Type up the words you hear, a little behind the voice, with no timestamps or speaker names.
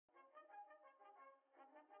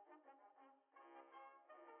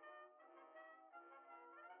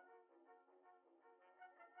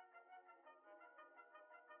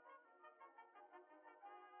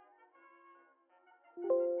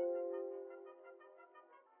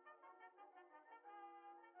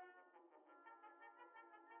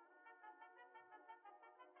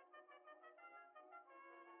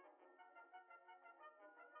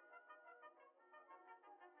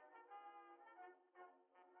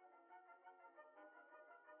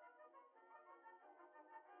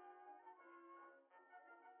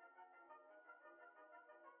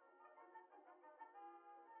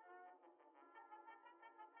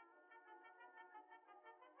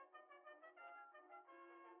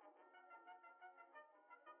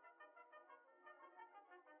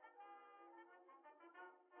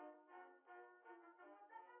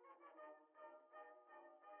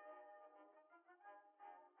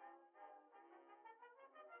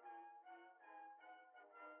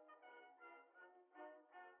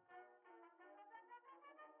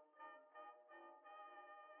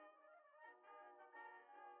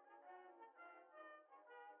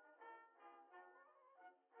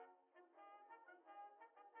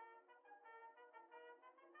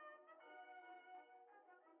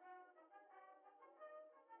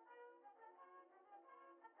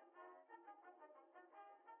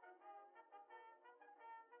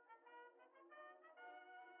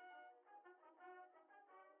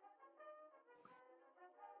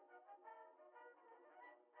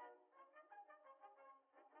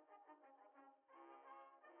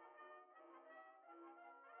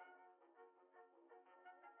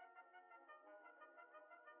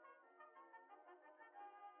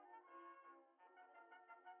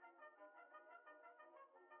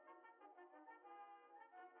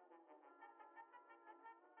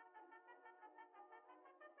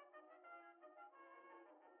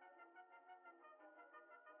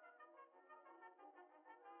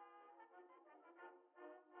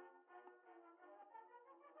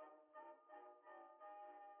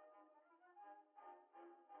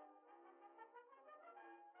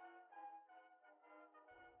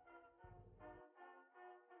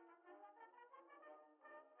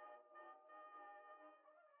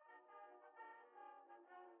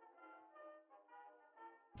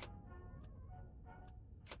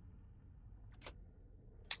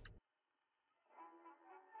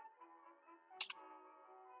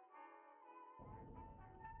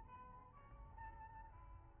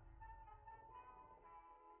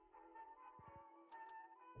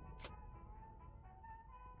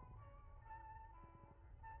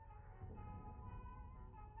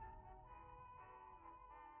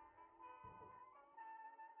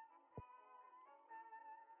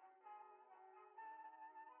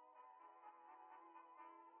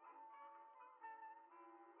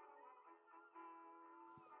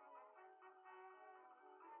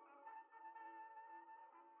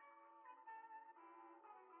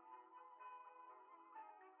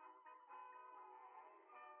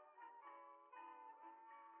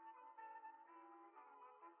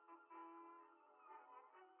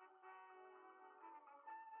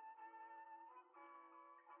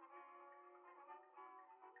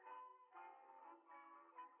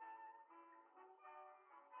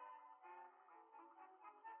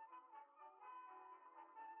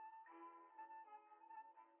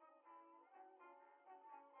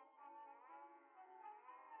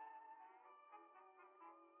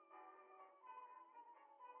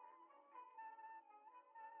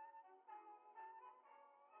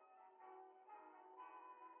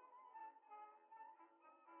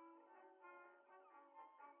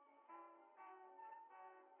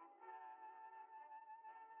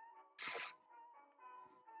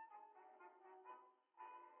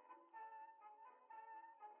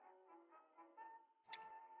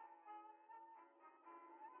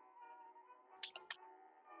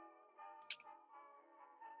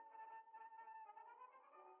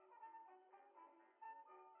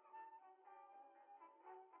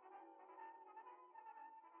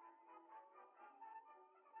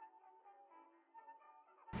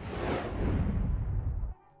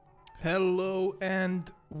Hello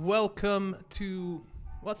and welcome to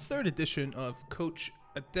third edition of Coach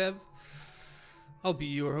a Dev. I'll be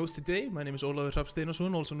your host today. My name is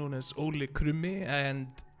Olikrummi, also known as Olikrummi, and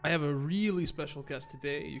I have a really special guest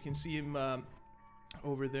today. You can see him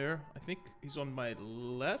over there. I think he's on my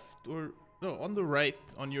left, or no, on the right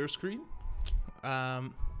on your screen.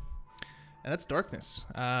 And that's Darkness.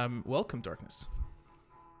 Welcome, Darkness.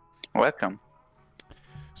 Welcome.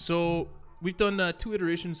 So we've done 2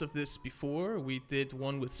 iterations of this before. We did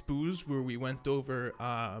one with Spoos where we went over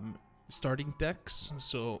starting decks,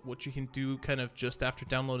 so what you can do kind of just after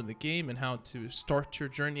downloading the game and how to start your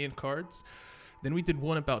journey in cards. Then we did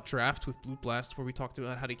one about draft with Blue Blast where we talked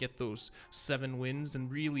about how to get those 7 wins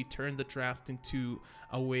and really turn the draft into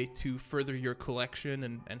a way to further your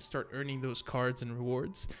collection and start earning those cards and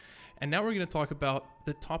rewards. And now we're going to talk about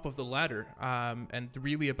the top of the ladder and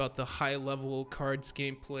really about the high-level cards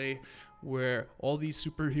gameplay where all these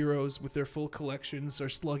superheroes with their full collections are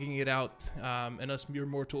slugging it out and us mere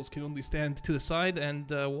mortals can only stand to the side and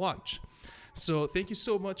watch. So thank you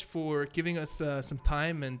so much for giving us some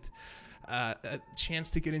time and a chance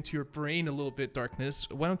to get into your brain a little bit, Darkness.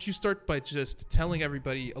 Why don't you start by just telling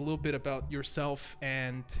everybody a little bit about yourself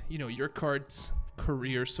and, your cards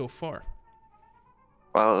career so far?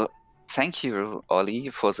 Well, thank you, Ollie,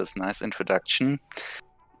 for this nice introduction.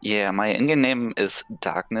 Yeah, my in-game name is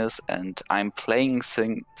Darkness, and I'm playing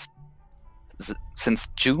since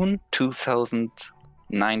June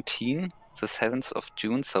 2019, the 7th of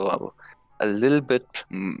June, so a little bit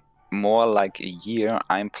more like a year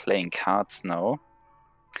I'm playing cards now.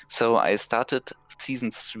 So I started season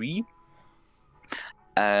 3,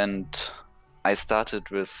 and I started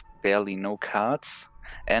with barely no cards,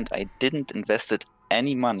 and I didn't invested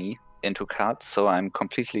any money into cards, so I'm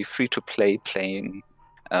completely free-to-play playing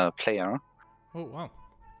player. Oh wow!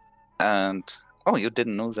 And you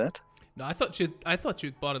didn't know that? No, I thought you'd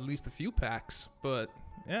bought at least a few packs, but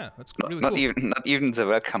yeah, that's really not cool. Not even the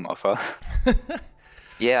welcome offer.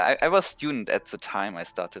 Yeah, I was student at the time I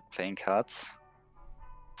started playing cards,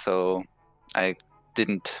 so I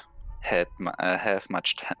didn't have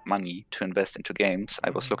much money to invest into games. I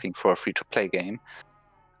was looking for a free-to-play game,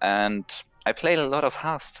 and I played a lot of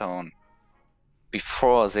Hearthstone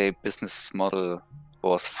before the business model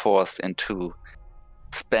was forced into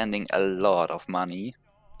spending a lot of money,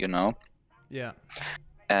 Yeah.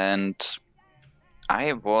 And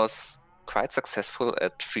I was quite successful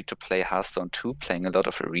at free-to-play Hearthstone 2, playing a lot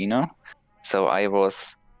of Arena. So I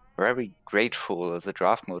was very grateful the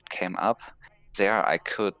draft mode came up. There I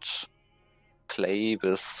could play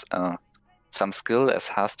with some skill as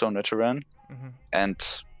Hearthstone veteran and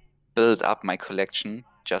build up my collection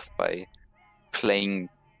just by playing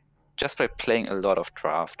a lot of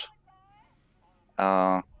draft.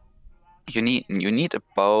 You need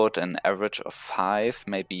about an average of 5,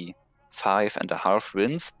 maybe 5.5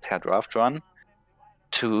 wins per draft run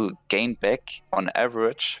to gain back on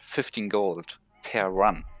average 15 gold per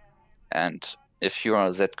run. And if you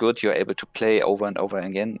are that good, you're able to play over and over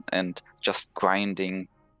again and just grinding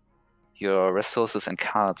your resources and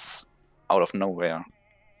cards out of nowhere.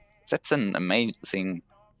 That's an amazing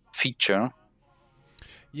feature.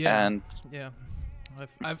 Yeah, and yeah.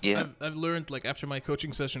 I've learned, like, after my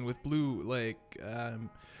coaching session with Blue,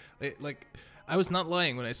 I was not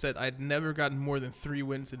lying when I said I'd never gotten more than 3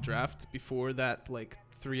 wins in draft before that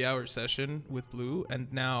 3-hour session with Blue,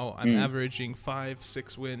 and now I'm averaging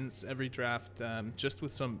 5-6 wins every draft, just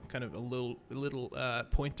with some kind of a little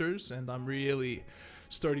pointers, and I'm really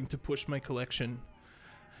starting to push my collection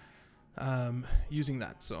using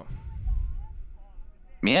that. So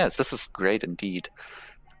yes, this is great indeed.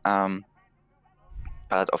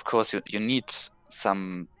 But of course, you need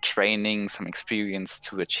some training, some experience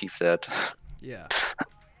to achieve that. Yeah.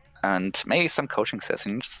 And maybe some coaching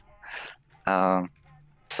sessions.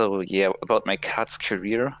 So yeah, about my cards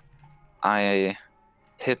career, I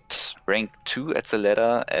hit rank 2 at the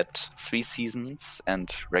ladder at 3 seasons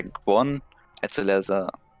and rank 1 at the ladder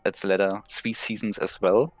 3 seasons as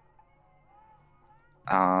well.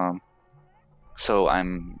 So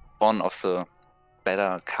I'm one of the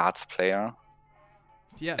better cards player.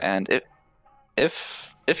 Yeah. And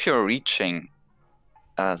if you're reaching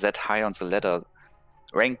that high on the ladder,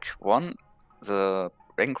 rank 1, the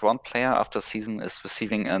rank 1 player after season is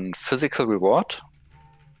receiving a physical reward.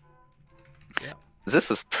 Yeah.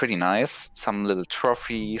 This is pretty nice. Some little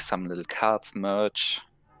trophy, some little cards merch.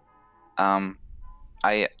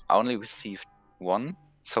 I only received 1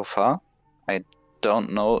 so far. I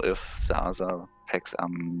don't know if the other packs are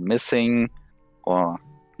missing or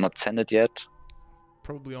not sent it yet.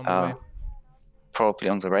 Probably on the way. Probably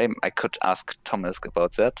on the way. I could ask Thomas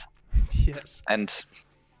about that. Yes. And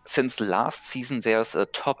since last season, there's a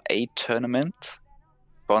top 8 tournament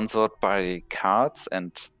sponsored by KARDS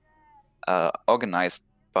and organized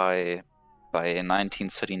by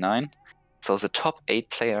 1939. So the top 8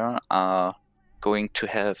 players are going to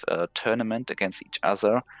have a tournament against each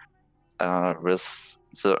other with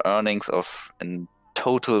the earnings of in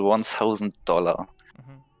total $1,000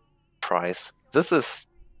 prize. This is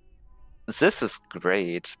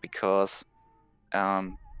great because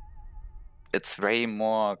it's way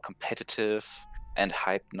more competitive and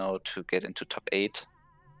hyped now to get into top 8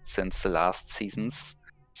 since the last seasons.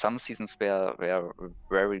 Some seasons were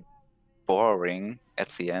very boring at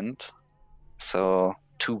the end. So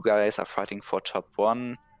 2 guys are fighting for top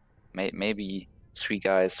 1, maybe 3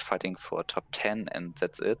 guys fighting for top 10, and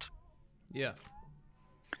that's it. Yeah.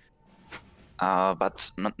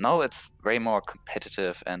 But now it's way more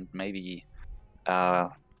competitive, and maybe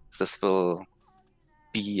this will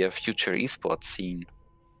be a future esports scene.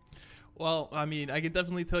 Well, I mean, I can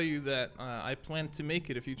definitely tell you that I plan to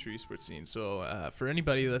make it a future esports scene. So for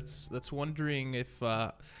anybody that's wondering if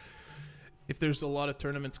there's a lot of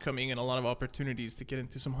tournaments coming and a lot of opportunities to get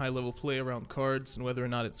into some high level play around cards and whether or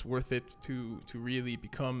not it's worth it to really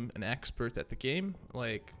become an expert at the game,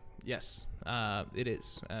 like, yes, it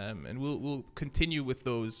is. And we'll continue with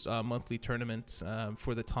those monthly tournaments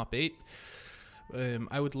for the top 8.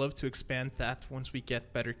 I would love to expand that once we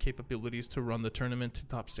get better capabilities to run the tournament to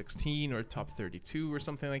top 16 or top 32 or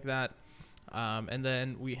something like that. And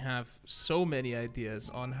then we have so many ideas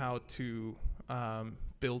on how to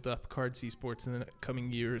build up KARDS esports in the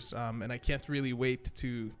coming years. And I can't really wait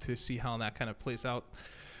to see how that kind of plays out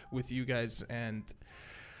with you guys. And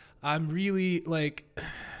I'm really, like,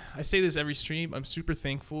 I say this every stream, I'm super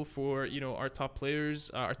thankful for, our top players,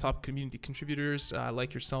 our top community contributors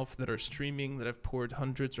like yourself that are streaming, that have poured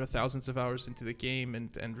hundreds or thousands of hours into the game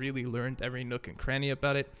and really learned every nook and cranny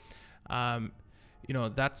about it.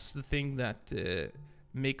 That's the thing that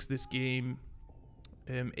makes this game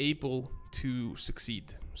able to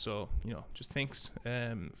succeed. So, just thanks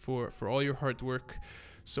for all your hard work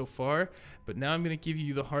so far. But now I'm going to give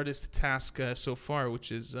you the hardest task so far,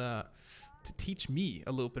 which is to teach me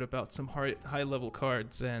a little bit about some high level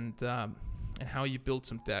cards and how you build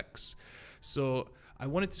some decks. So I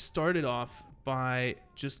wanted to start it off by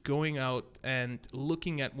just going out and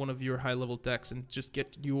looking at one of your high level decks and just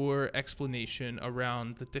get your explanation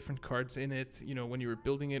around the different cards in it, when you were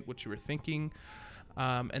building it, what you were thinking.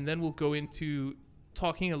 And then we'll go into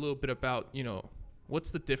talking a little bit about, what's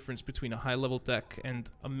the difference between a high level deck and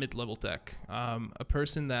a mid level deck. A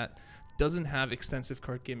person that doesn't have extensive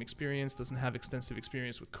card game experience, doesn't have extensive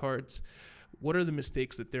experience with cards, what are the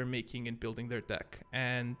mistakes that they're making in building their deck?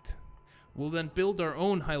 And we'll then build our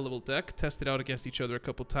own high-level deck, test it out against each other a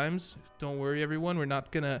couple times. Don't worry, everyone, we're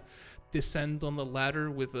not going to descend on the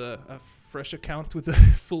ladder with a fresh account with a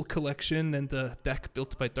full collection and a deck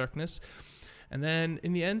built by darkness. And then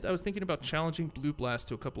in the end, I was thinking about challenging Blue Blast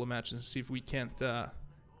to a couple of matches and see if we can't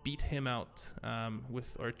beat him out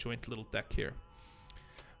with our joint little deck here.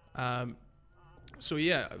 So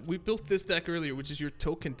yeah, we built this deck earlier, which is your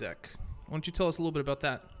token deck. Why don't you tell us a little bit about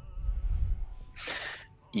that?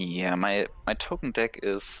 Yeah, my token deck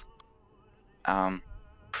is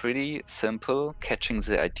pretty simple, catching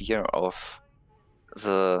the idea of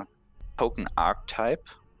the token archetype.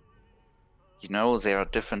 There are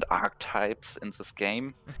different archetypes in this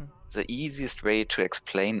game. Mm-hmm. The easiest way to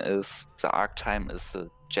explain is the archetype is the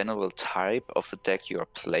general type of the deck you are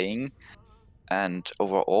playing. And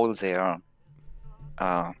overall, there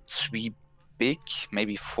are 3 big,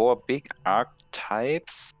 maybe 4 big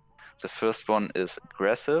archetypes. The first one is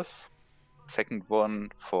aggressive. Second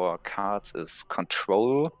one for cards is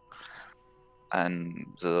control. And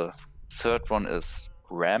the third one is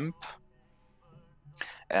ramp.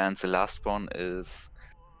 And the last one is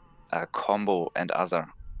combo and other.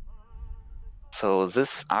 So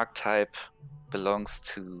this archetype belongs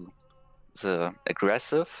to the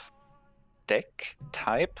aggressive deck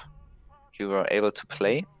type you are able to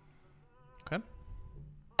play. Okay.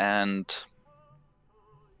 And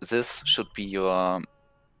this should be your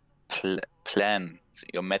plan,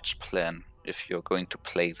 your match plan, if you're going to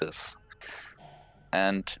play this.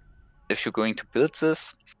 And if you're going to build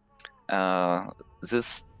this,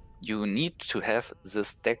 you need to have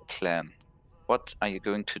this deck plan. What are you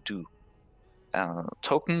going to do?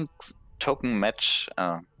 Token match.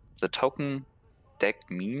 The token deck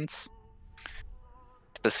means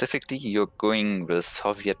specifically you're going with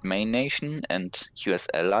Soviet main nation and US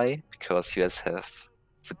ally because US have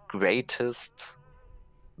the greatest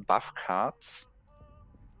buff cards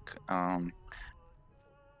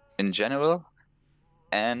in general.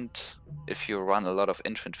 And if you run a lot of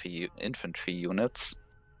infantry units,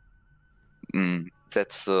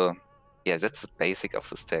 that's the basic of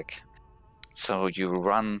the stack. So you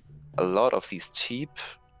run a lot of these cheap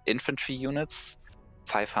infantry units,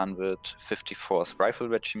 554th Rifle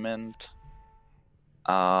Regiment,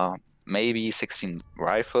 maybe 16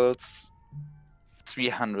 rifles,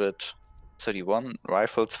 331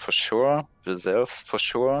 rifles for sure, reserves for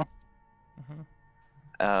sure.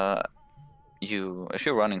 If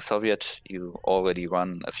you're running Soviet, you already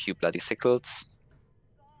run a few bloody sickles.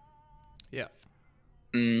 Yeah.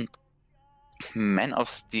 Man of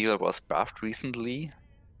Steel was buffed recently,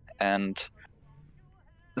 and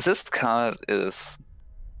this card is,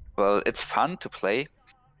 well, it's fun to play,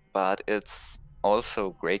 but it's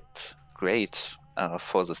also great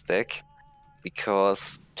for this deck,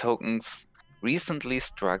 because tokens recently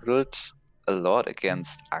struggled a lot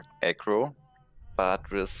against aggro, but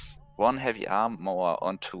with one heavy armor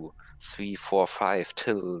onto 3, 4, 5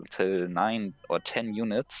 till 9 or 10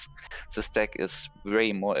 units, this deck is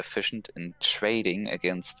way more efficient in trading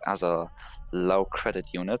against other low credit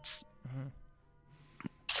units.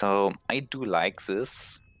 So I do like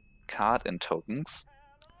this card in tokens.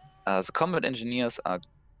 The combat engineers are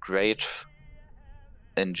great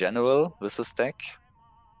in general with this deck,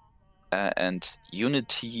 and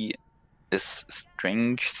unity is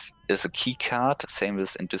strength is a key card, same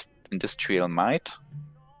with industrial might,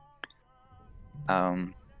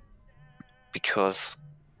 because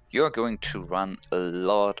you're going to run a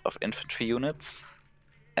lot of infantry units,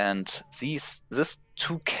 and this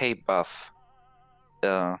 2k buff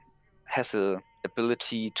has the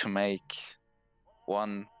ability to make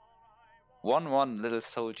one little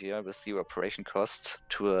soldier with 0 operation cost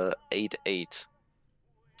to a 8/8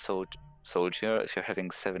 soldier if you're having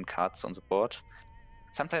 7 cards on the board.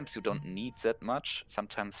 Sometimes you don't need that much.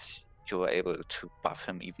 Sometimes you're able to buff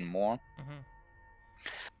him even more.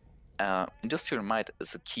 Industrial Might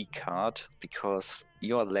is a key card because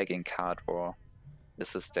you're lagging card war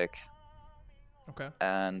with this deck. Okay.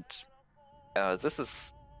 And this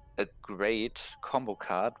is a great combo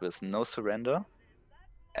card with no surrender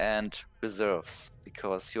and reserves,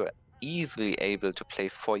 because you're easily able to play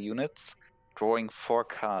 4 units, drawing 4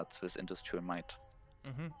 cards with Industrial Might.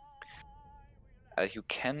 You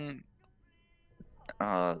can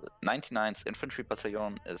 99's Infantry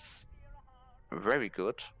Battalion is very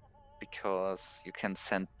good, because you can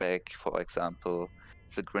send back, for example,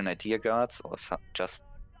 the Grenadier Guards or just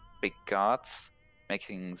big guards,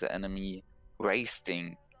 making the enemy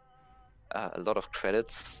wasting a lot of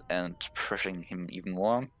credits and pressuring him even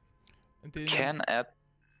more. And then, can add.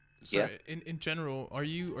 Sorry. Yeah. In general, are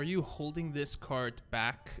you holding this card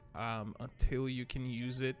back until you can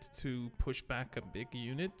use it to push back a big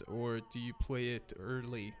unit, or do you play it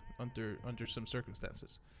early under some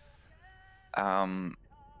circumstances?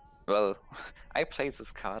 Well, I play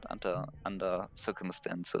this card under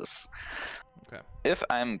circumstances. Okay. If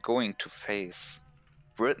I'm going to face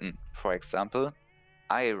Britain, for example,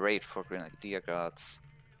 I raid for Grenadier Guards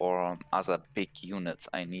or other big units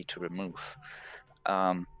I need to remove.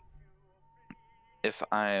 If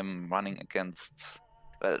I'm running against,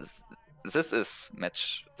 this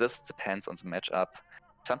depends on the matchup.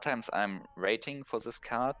 Sometimes I'm raiding for this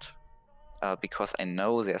card because I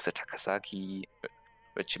know there's a Takasaki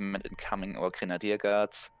regiment incoming or Grenadier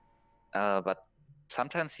Guards, but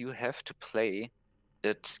sometimes you have to play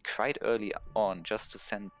it quite early on just to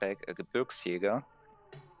send back a Gebirgsjäger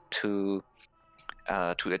to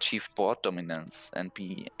achieve board dominance and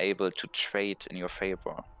be able to trade in your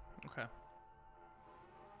favor. Okay.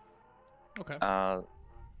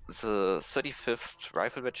 The 35th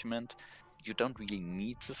Rifle Regiment, you don't really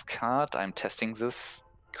need this card. I'm testing this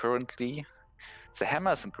currently. The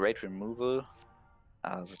hammer is a great removal.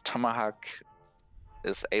 The tomahawk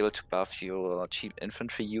is able to buff your cheap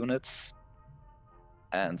infantry units.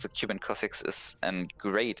 And the Cuban Cossacks is a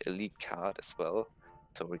great elite card as well.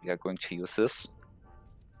 So we are going to use this.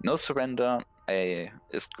 No Surrender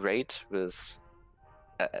is great as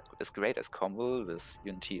combo with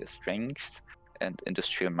Unity as Strength and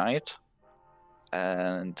Industrial Might.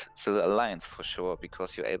 And the Alliance for sure,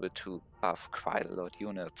 because you're able to buff quite a lot of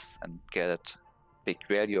units and get big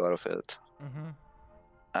value out of it.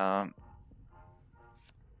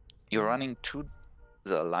 You're running to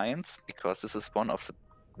the Alliance because this is one of the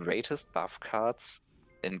greatest buff cards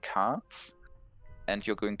in cards, and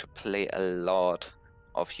you're going to play a lot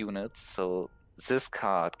of units, so this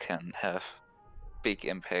card can have big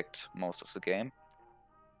impact most of the game.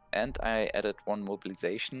 And I added 1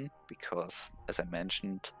 mobilization because, as I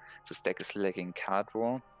mentioned, this deck is lagging card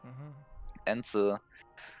war. And the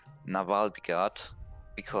Naval Brigade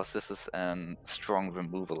because this is a strong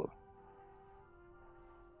removal.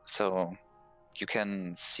 So you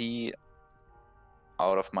can see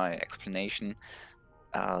out of my explanation,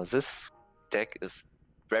 this deck is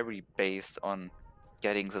very based on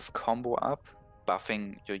getting this combo up,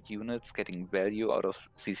 buffing your units, getting value out of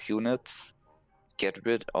these units, get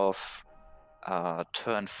rid of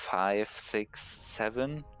turn 5, 6,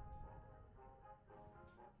 7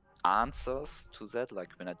 answers to that,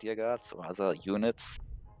 like Grenadier Guards or other units,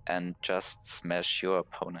 and just smash your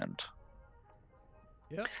opponent.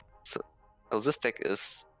 Yeah. So this deck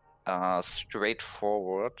is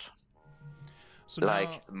straightforward, So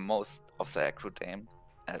like now, most of the aggro game,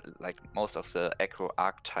 like most of the aggro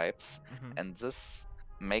archetypes, and this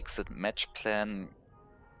makes the match plan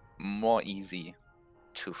more easy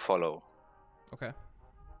to follow. okay.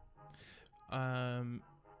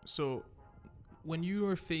 So when you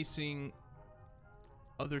are facing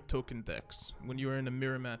other token decks, when you are in a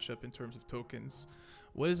mirror matchup in terms of tokens,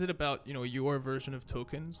 what is it about, you know, your version of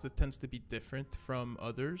tokens that tends to be different from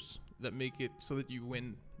others that make it so that you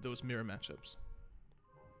win those mirror matchups?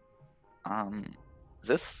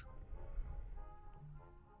 This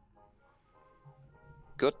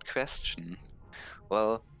good question.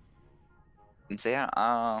 Well, there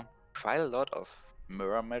are quite a lot of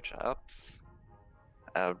mirror matchups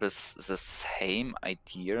with the same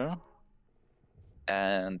idea,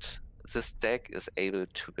 and this deck is able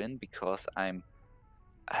to win because I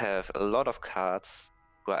have a lot of cards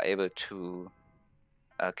who are able to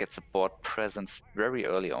get the board presence very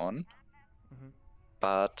early on.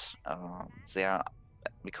 But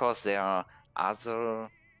because there are other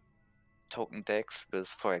token decks with,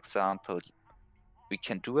 for example, We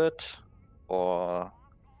Can Do It, or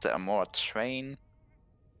there are more Train,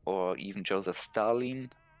 or even Joseph Stalin,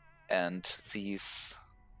 and these.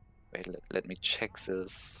 Wait, let me check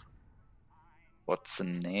this. What's the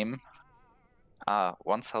name?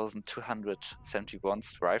 1271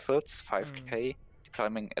 rifles, 5k,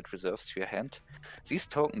 deploying at reserves to your hand. These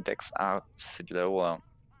token decks are slower,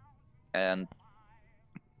 and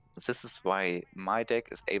this is why my deck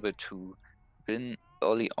is able to win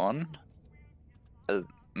early on.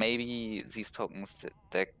 Maybe these tokens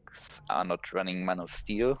decks are not running Man of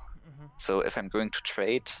Steel, so if I'm going to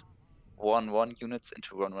trade 1/1 units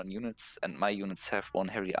into 1/1 units and my units have 1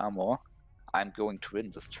 heavy armor, I'm going to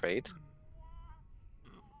win this trade.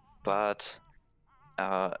 But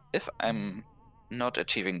if I'm not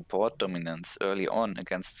achieving board dominance early on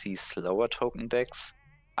against these slower token decks,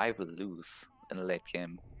 I will lose in the late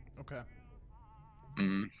game. Okay.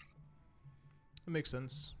 That makes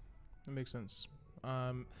sense. That makes sense.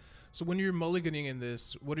 So when you're mulliganing in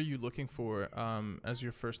this, what are you looking for as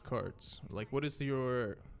your first cards? Like, what is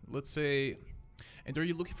your, let's say, and are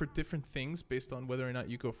you looking for different things based on whether or not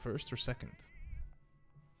you go first or second?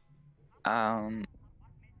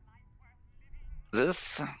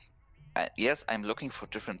 Yes, I'm looking for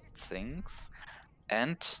different things,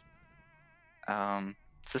 and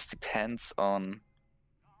this depends on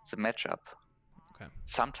the matchup. Okay.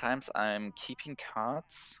 Sometimes I'm keeping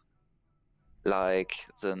cards like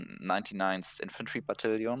the 99th Infantry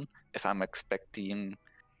Battalion if I'm expecting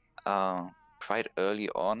quite early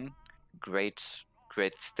on great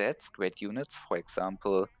stats, great units. For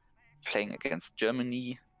example, playing against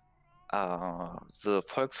Germany, the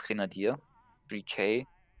Volksgrenadier 3k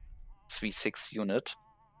 3/6 unit.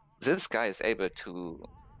 This guy is able to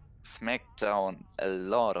smack down a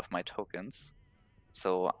lot of my tokens,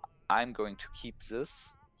 so I'm going to keep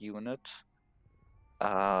this unit.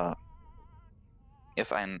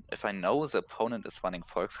 If I know the opponent is running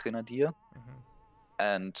Volksgrenadier,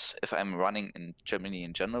 and if I'm running in Germany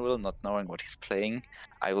in general, not knowing what he's playing,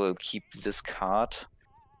 I will keep this card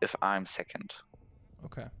if I'm second.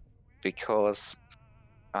 Okay. Because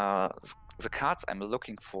the cards I'm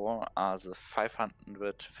looking for are the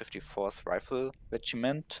 554th Rifle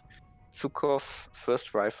Regiment, Zukov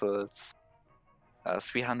First Rifles,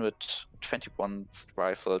 321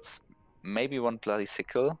 Rifles, maybe 1 Bloody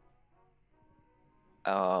Sickle.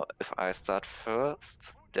 If I start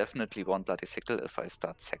first, definitely 1 Bloody Sickle if I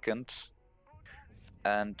start second,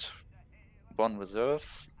 and 1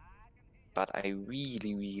 Reserves. But I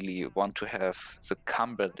really want to have the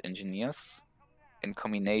Combat Engineers in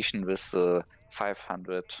combination with the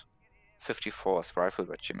 554th Rifle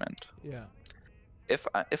Regiment. Yeah. If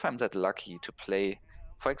I'm that lucky to play,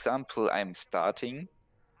 for example, I'm starting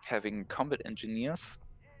having Combat Engineers,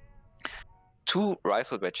 2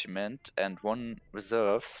 Rifle Regiment and 1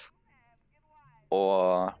 Reserves,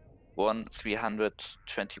 or 1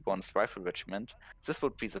 321th Rifle Regiment, this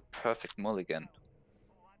would be the perfect mulligan.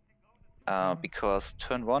 Because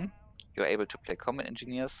turn 1, you're able to play combat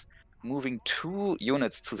engineers, moving 2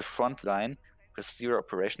 units to the front line with 0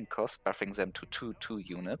 operation cost, buffing them to 2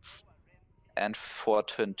 units. And for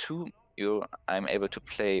turn 2, I'm able to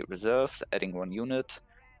play reserves, adding 1 unit,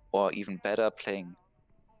 or even better, playing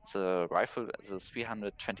the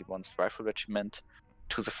 321st Rifle Regiment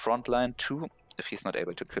to the front line too, if he's not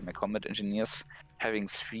able to kill my combat engineers, having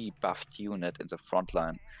 3 buffed unit in the front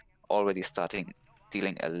line, already starting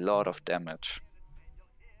dealing a lot of damage.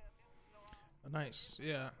 Nice,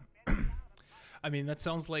 yeah. I mean, that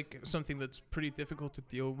sounds like something that's pretty difficult to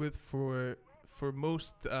deal with for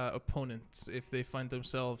most opponents if they find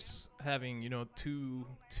themselves having, you know, two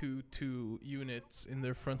units in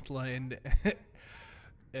their front line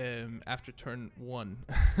after turn 1.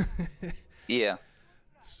 Yeah.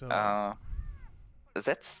 So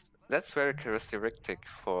that's very characteristic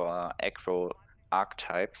for aggro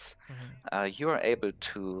archetypes. You are able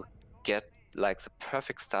to get like the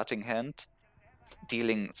perfect starting hand,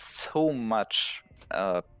 dealing so much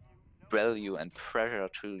value and pressure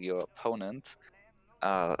to your opponent.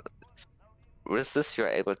 With this, you're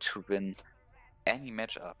able to win any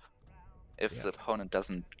matchup. If the opponent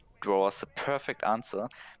doesn't draw the perfect answer,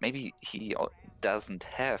 maybe he doesn't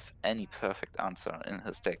have any perfect answer in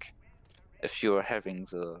his deck. If you're having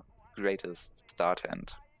the greatest start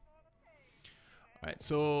hand. Alright,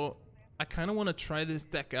 so I kind of want to try this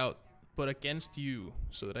deck out, but against you,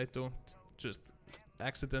 so that I don't just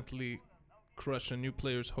accidentally crush a new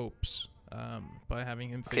player's hopes by having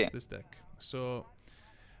him face this deck. So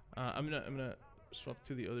I'm gonna swap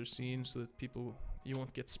to the other scene so that you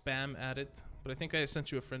won't get spam at it. But I think I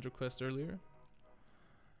sent you a friend request earlier.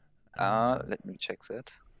 Let me check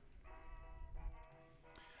that.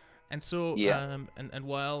 And so, and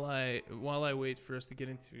while I wait for us to get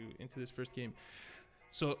into this first game,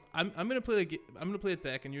 so I'm gonna play a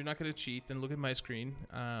deck, and you're not gonna cheat and look at my screen,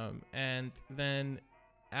 and then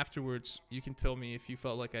afterwards you can tell me if you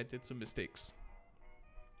felt like I did some mistakes.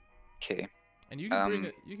 Okay. And you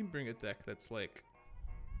can bring a deck that's like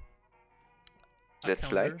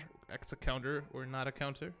it's a counter or not a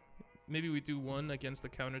counter. Maybe we do one against the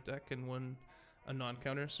counter deck and one a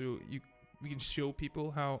non-counter, so we can show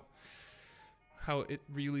people how it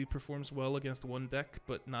really performs well against one deck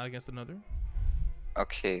but not against another.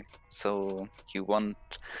 Okay, so you want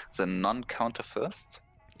the non-counter first?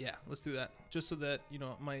 Yeah, let's do that. Just so that, you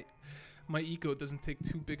know, my ego doesn't take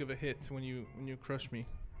too big of a hit when you crush me.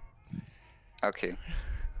 Okay.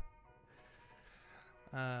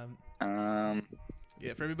 Yeah,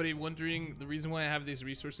 for everybody wondering, the reason why I have these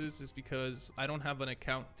resources is because I don't have an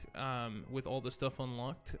account with all the stuff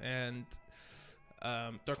unlocked, and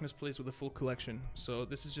Darkness plays with a full collection. So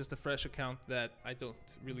this is just a fresh account that I don't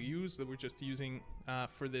really use, that we're just using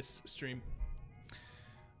for this stream,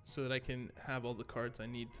 so that I can have all the cards I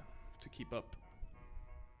need to keep up.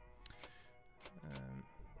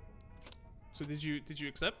 So did you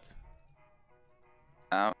accept?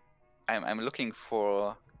 I'm looking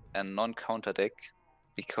for a non-counter deck,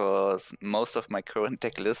 because most of my current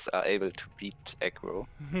deck lists are able to beat aggro.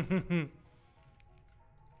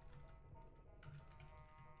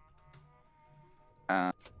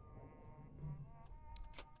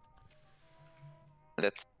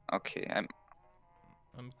 Okay.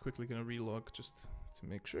 I'm quickly gonna relog just to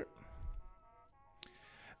make sure.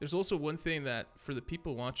 There's also one thing that for the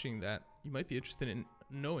people watching that you might be interested in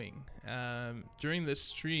knowing. During this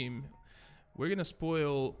stream, we're gonna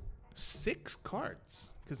spoil 6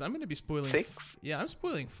 cards, because I'm gonna be spoiling 6. Yeah, I'm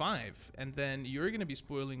spoiling 5, and then you're gonna be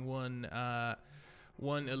spoiling one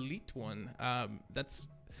elite one. That's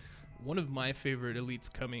one of my favorite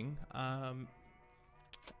elites coming.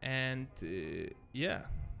 Yeah,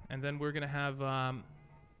 and then we're gonna have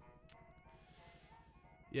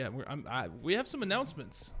we have some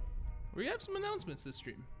announcements. We have some announcements this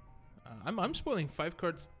stream. I'm spoiling 5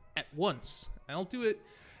 cards at once, and I'll do it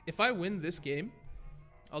if I win this game.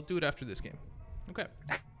 I'll do it after this game. Okay.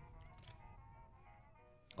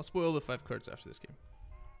 I'll spoil the 5 cards after this game.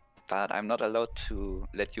 But I'm not allowed to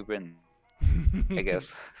let you win, I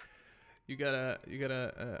guess. You gotta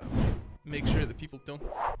make sure that people don't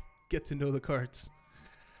get to know the cards.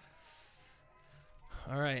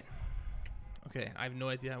 All right. Okay, I have no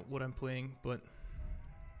idea what I'm playing, but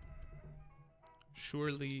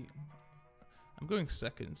surely I'm going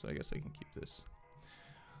second, so I guess I can keep this.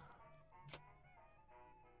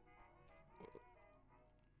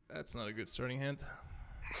 That's not a good starting hand.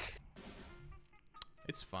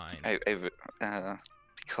 It's fine.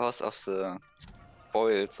 Because of the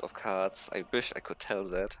spoils of cards, I wish I could tell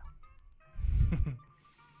that.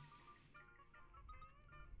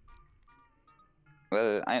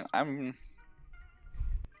 Well, I'm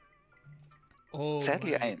Oh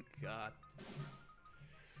Sadly, my god.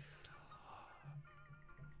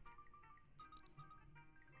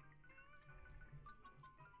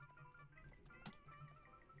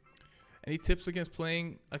 Any tips against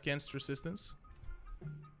playing against resistance?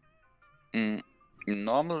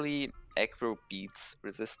 Normally aggro beats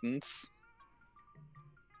resistance.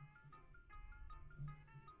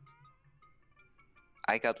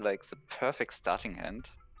 I got like the perfect starting hand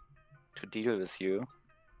to deal with you.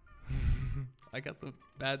 I got the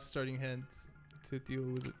bad starting hand to deal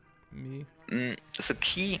with me. The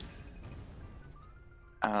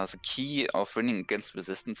key of winning against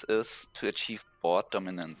resistance is to achieve board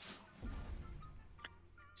dominance.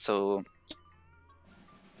 So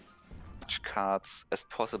much cards as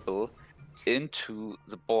possible into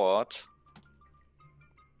the board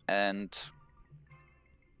and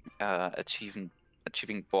achieving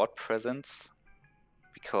board presence,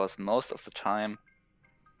 because most of the time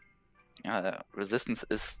resistance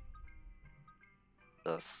is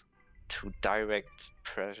to direct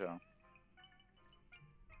pressure.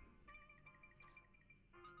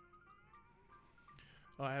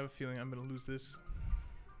 Oh, I have a feeling I'm gonna lose this.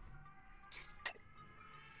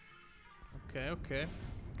 Okay.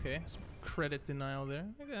 Some credit denial there.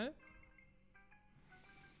 I got it.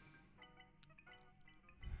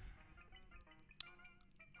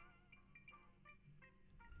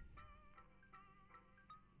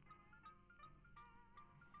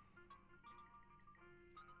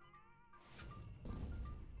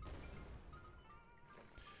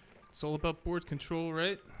 It's all about board control,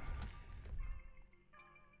 right?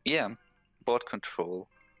 Yeah, board control.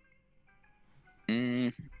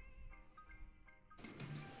 We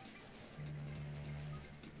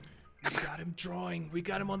got him drawing. We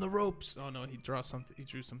got him on the ropes. Oh no, he drew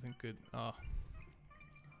something good. Oh,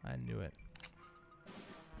 I knew it.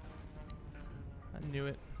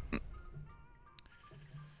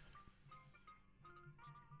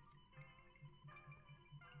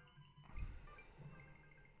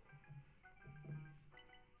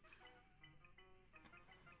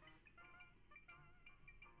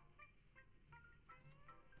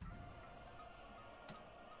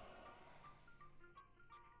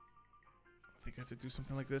 I think I have to do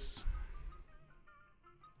something like this.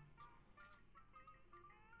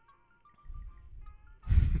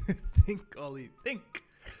 Think, Ollie. Think.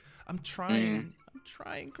 I'm trying. I'm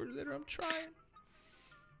trying, Crusader. I'm trying.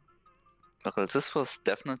 Well, this was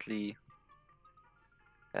definitely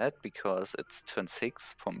bad because it's turn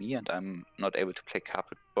 6 for me and I'm not able to play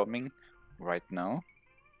carpet bombing right now.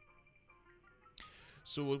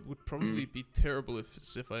 So what would probably be terrible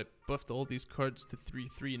if I buffed all these cards to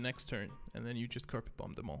 3/3 next turn, and then you just carpet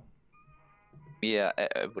bomb them all. Yeah,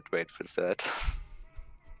 I would wait for that.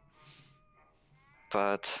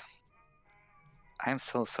 But I'm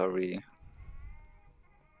so sorry.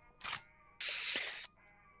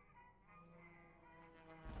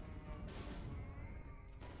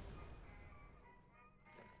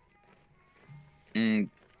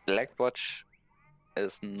 Blackwatch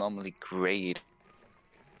is normally great.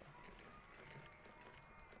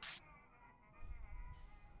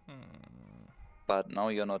 But now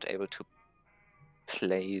you're not able to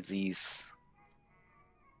play these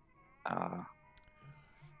on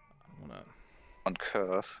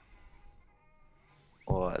curve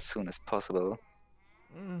or as soon as possible.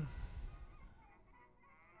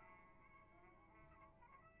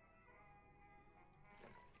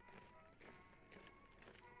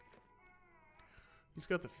 He's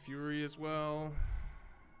got the Fury as well.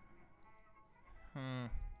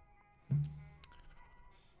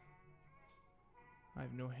 I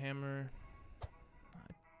have no hammer.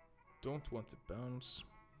 I don't want to bounce.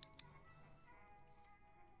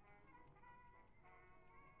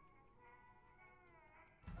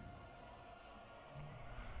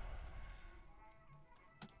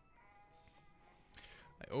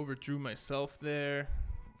 I overdrew myself there.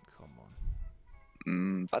 Come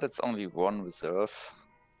on. But it's only one reserve.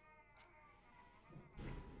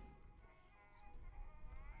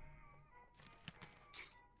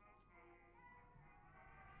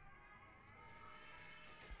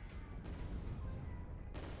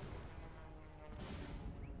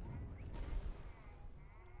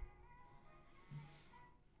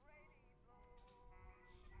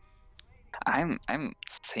 I'm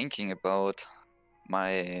thinking about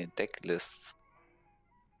my deck lists.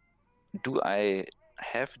 Do I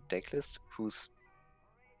have a deck list who's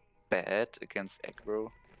bad against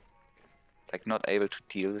aggro? Like not able to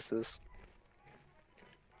deal with this?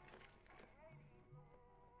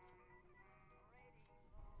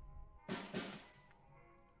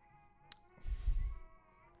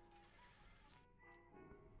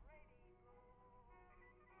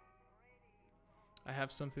 I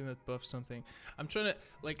have something that buffs something. I'm trying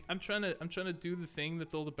to do the thing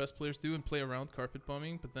that all the best players do and play around carpet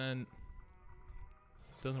bombing, but then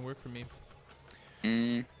it doesn't work for me.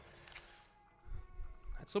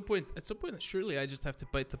 At some point, surely I just have to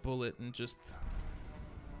bite the bullet and just.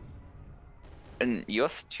 In your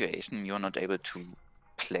situation, you're not able to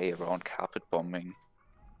play around carpet bombing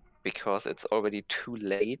because it's already too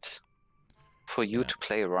late for you to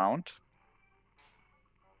play around.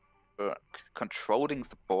 Controlling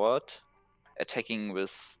the board, attacking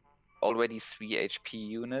with already 3 HP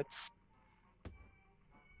units,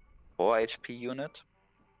 4 HP unit.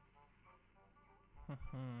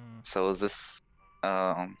 So this,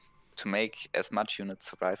 to make as much units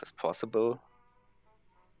survive as possible,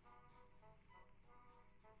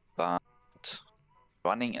 but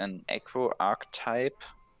running an aggro archetype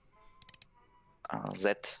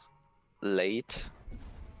that late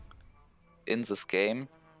in this game,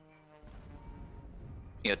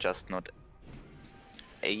 you're just not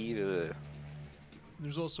able.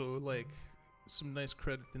 There's also like some nice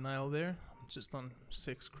credit denial there. I'm just on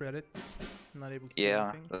 6 credits. I'm not able to do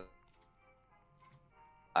anything.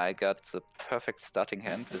 I got the perfect starting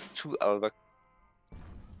hand with 2 Albert.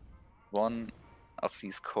 One of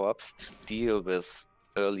these corps to deal with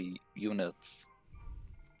early units.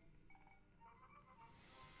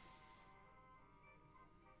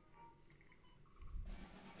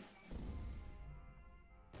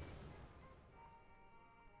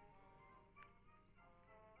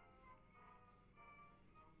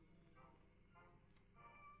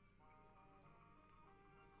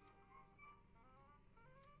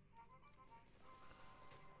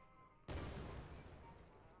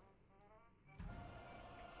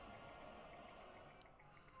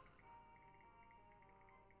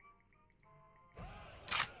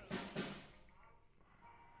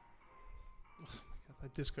 I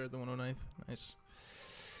discard the 109th. Nice.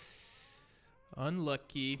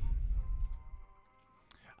 Unlucky.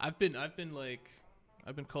 I've been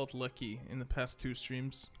called lucky in the past 2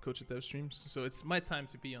 streams, Coach at Dev streams. So it's my time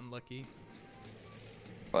to be unlucky.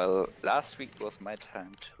 Well, last week was my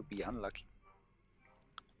time to be unlucky.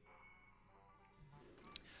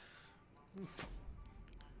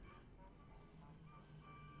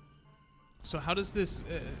 So how does this?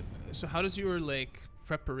 So how does your like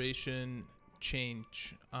preparation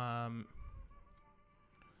change? How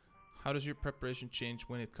does your preparation change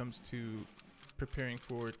when it comes to preparing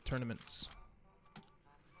for tournaments?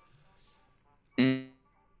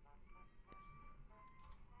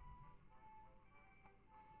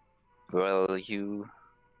 Well, you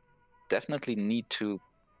definitely need to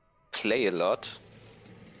play a lot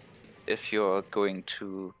if you're going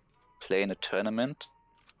to play in a tournament.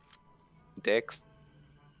 Decks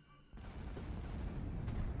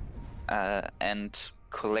and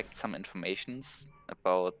collect some informations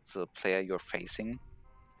about the player you're facing.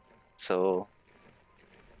 So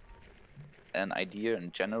an idea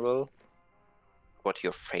in general what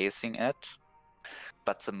you're facing at.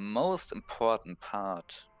 But the most important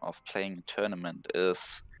part of playing a tournament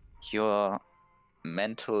is your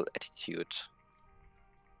mental attitude.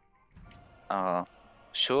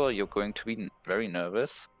 Sure, you're going to be very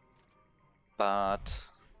nervous, but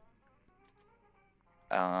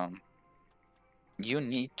you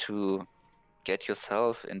need to get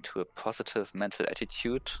yourself into a positive mental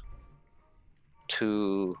attitude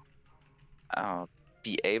to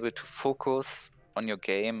be able to focus on your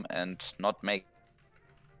game and not make.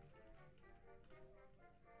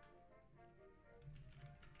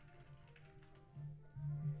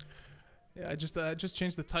 Yeah, I just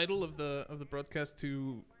changed the title of the broadcast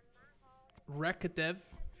to Wreck a Dev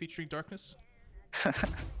featuring Darkness.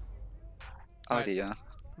 Oh right. Dear.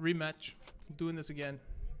 Rematch. I'm doing this again.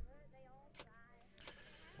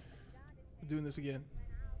 I'm doing this again.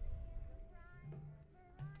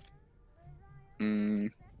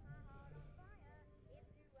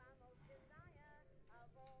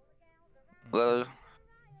 Well,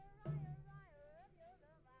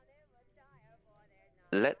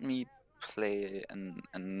 let me play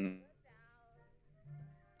an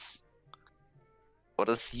what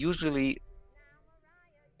is usually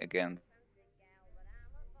again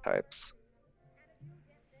types.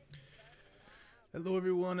 Hello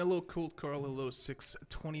everyone, hello Cold Carl, hello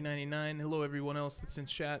 62099, hello everyone else that's in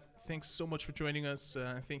chat. Thanks so much for joining us.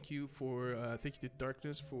 Thank you to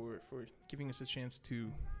Darkness for giving us a chance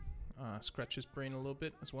to scratch his brain a little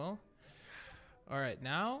bit as well. All right,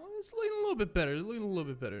 now it's looking a little bit better. It's looking a little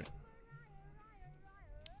bit better.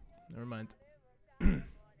 Never mind. I'm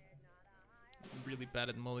really bad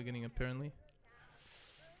at mulliganing apparently.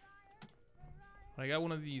 I got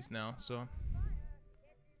one of these now, so.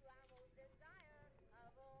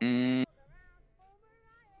 Mm,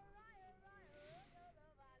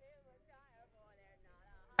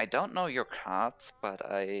 I don't know your cards, but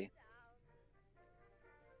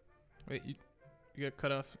Wait, you got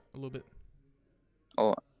cut off a little bit.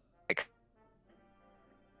 oh,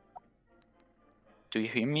 do you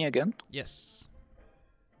hear me again? Yes.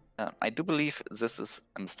 I do believe this is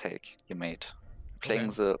a mistake you made. Playing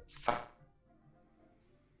Okay. the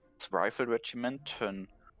rifle regiment turn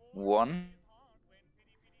 1.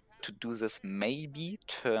 To do this, maybe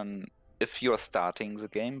turn if you're starting the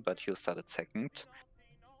game, but you started second.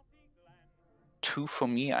 2 for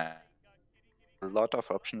me. I a lot of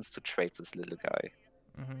options to trade this little guy.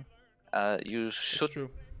 You That's should true.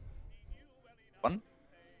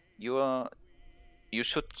 you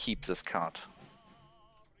should keep this card.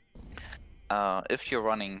 If you're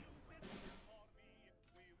running,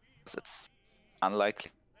 it's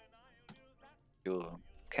unlikely you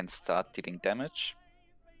can start dealing damage.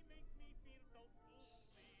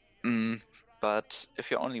 But if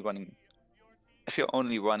you're only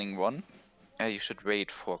running one, you should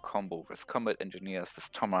raid for combo with combat engineers,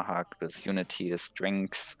 with Tomahawk, with Unity, with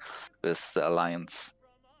Strengths, with the Alliance.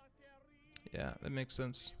 Yeah, that makes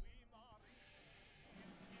sense.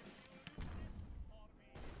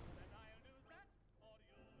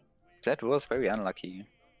 That was very unlucky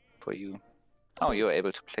for you. Oh, you were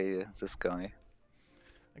able to play this guy.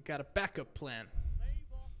 I got a backup plan.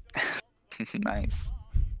 Nice.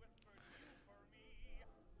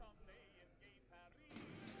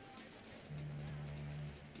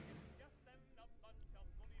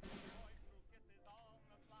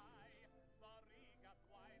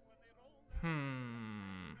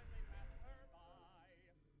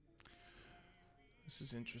 This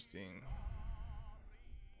is interesting.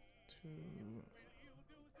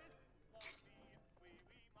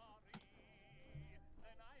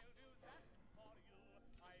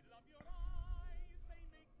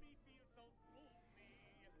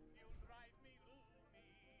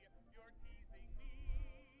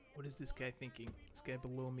 What is this guy thinking? This guy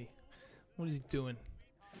below me. What is he doing?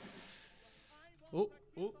 Oh,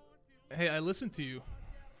 oh. Hey, I listened to you.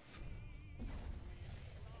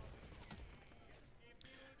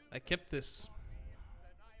 I kept this.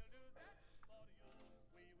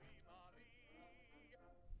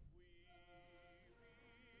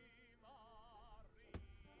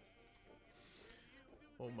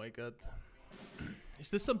 Oh my god.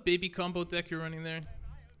 Is this some baby combo deck you're running there?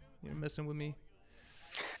 You're messing with me?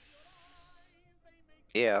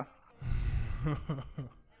 Yeah.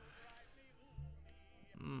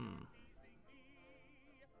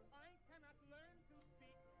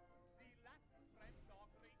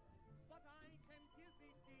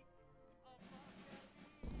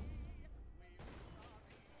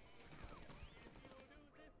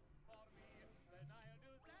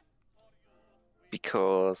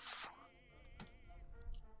 Because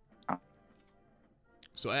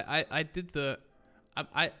So I did the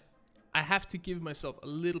I have to give myself a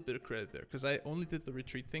little bit of credit there because I only did the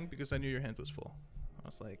retreat thing because I knew your hand was full. I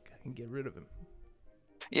was like, I can get rid of him.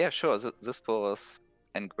 yeah, sure, this was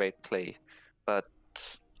a great play, but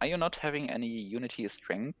are you not having any Unity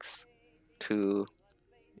strengths to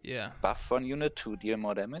buff one unit to deal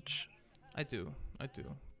more damage? I do.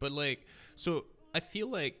 But like, so I feel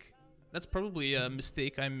like that's probably a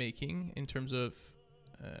mistake I'm making in terms of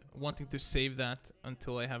wanting to save that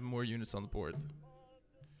until I have more units on the board.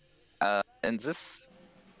 And this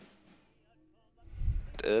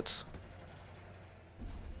it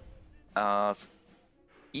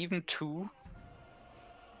even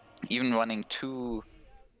running 2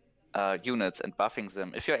 units and buffing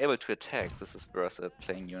them, if you're able to attack, this is worth it,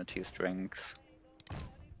 playing Unity strengths.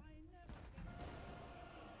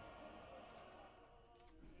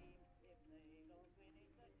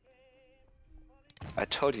 I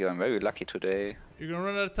told you I'm very lucky today. You're gonna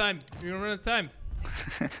run out of time.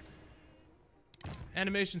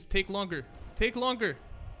 Animations take longer. Take longer,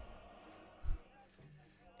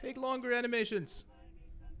 animations.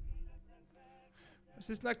 Is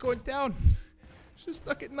this not going down? It's just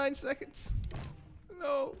stuck at 9 seconds.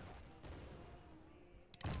 No.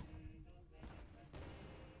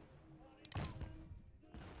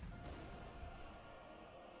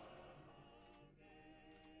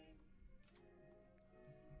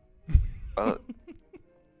 Well,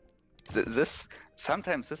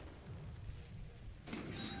 sometimes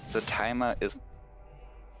the timer is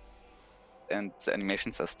and the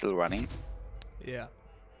animations are still running. Yeah.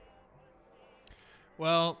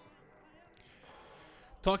 Well,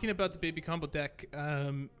 talking about the baby combo deck,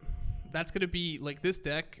 that's gonna be like this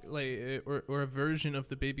deck, like or a version of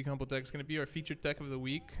the baby combo deck is gonna be our featured deck of the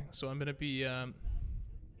week. So I'm gonna be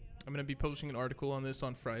I'm gonna be publishing an article on this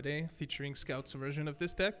on Friday, featuring Scout's version of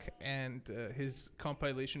this deck and his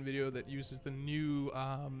compilation video that uses the new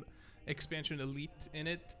expansion Elite in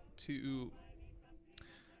it to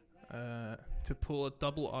pull a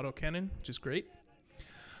double autocannon, which is great.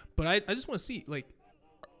 But I just want to see, like,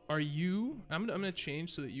 are you? I'm gonna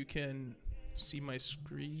change so that you can see my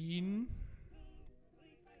screen.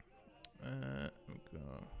 Let me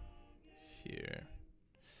go here.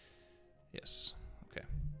 Yes. Okay.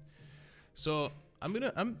 So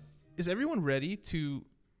is everyone ready to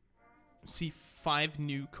see 5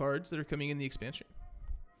 new cards that are coming in the expansion?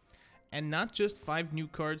 And not just 5 new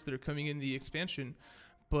cards that are coming in the expansion,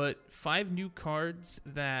 but 5 new cards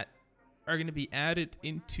that are going to be added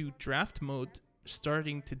into draft mode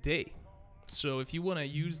starting today. So if you want to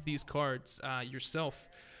use these cards yourself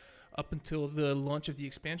up until the launch of the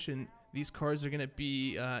expansion, these cards are going to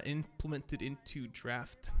be implemented into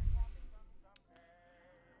draft.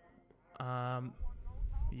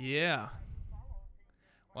 Yeah.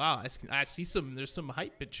 Wow, I see there's some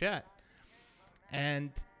hype in chat.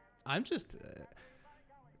 And I'm just...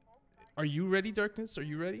 are you ready, Darkness? Are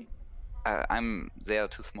you ready? They are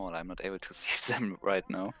too small. I'm not able to see them right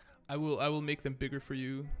now. I will make them bigger for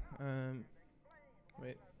you.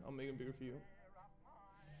 Wait, I'll make them bigger for you.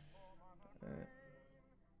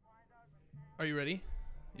 Are you ready?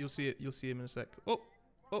 You'll see it. You'll see him in a sec. Oh,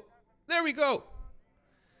 there we go.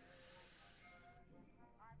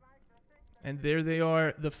 And there they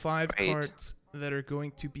are, the 5 cards that are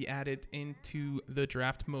going to be added into the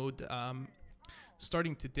draft mode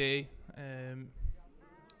starting today.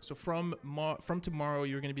 So from tomorrow,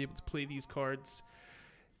 you're going to be able to play these cards.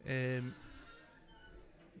 You're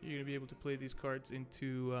going to be able to play these cards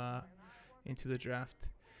into the draft.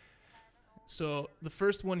 So the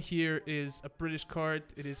first one here is a British card.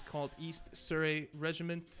 It is called East Surrey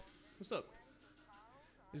Regiment. What's up?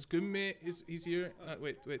 Is Gumme he's here?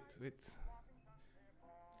 Wait.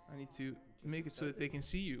 I need to make it so that they can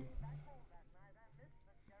see you.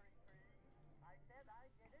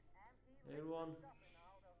 Hey everyone.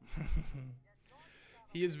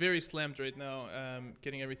 He is very slammed right now,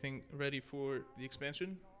 getting everything ready for the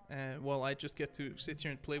expansion. While I just get to sit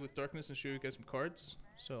here and play with Darkness and show you guys some cards.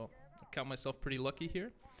 So I count myself pretty lucky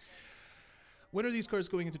here. When are these cards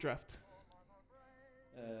going into draft?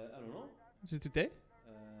 I don't know. Is it today?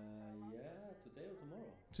 Yeah, today or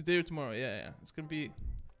tomorrow. Today or tomorrow, yeah. It's gonna be...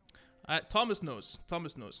 Thomas knows.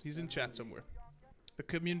 He's in chat somewhere. The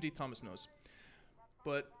community Thomas knows.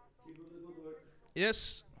 But...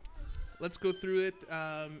 yes, let's go through it.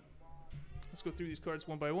 Let's go through these cards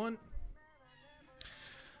one by one.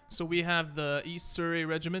 So we have the East Surrey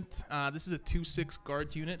Regiment. This is a 2/6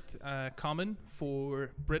 guard unit, common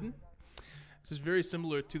for Britain. This is very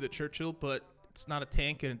similar to the Churchill, but it's not a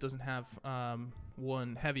tank and it doesn't have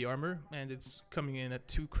 1 heavy armor, and it's coming in at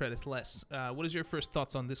 2 credits less. What is your first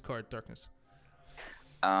thoughts on this card, Darkness?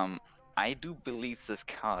 I do believe this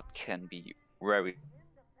card can be very...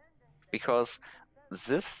 because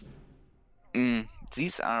these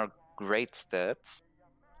are great stats.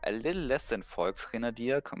 A little less than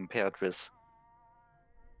Volksgrenadier compared with...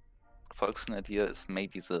 Volksgrenadier is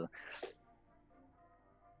maybe the...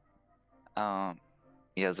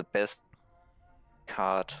 the best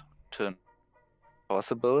card turn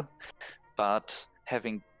possible, but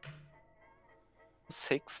having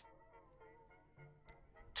 6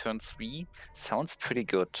 turn 3 sounds pretty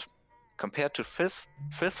good compared to 5th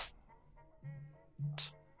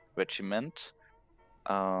regiment.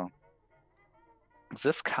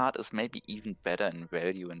 This card is maybe even better in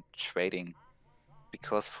value in trading,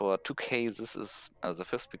 because for 2k this is the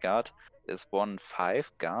 5th brigade is 1/5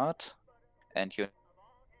 guard, and you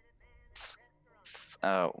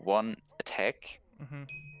 1 attack.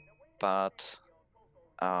 But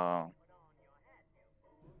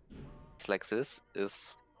it's like this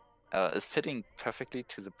is fitting perfectly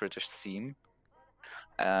to the British theme,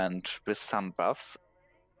 and with some buffs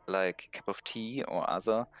like cup of tea or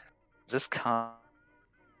other, this card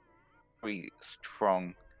is very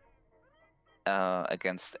strong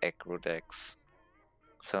against aggro decks.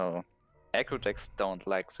 So aggro decks don't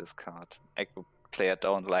like this card. Aggro player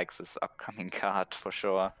don't like this upcoming card for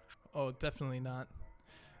sure. Oh, definitely not.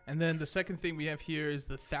 And then the second thing we have here is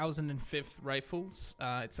the 1005th Rifles.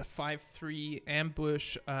 It's a 5/3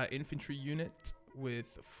 ambush infantry unit with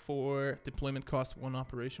 4 deployment cost, 1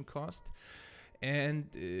 operation cost.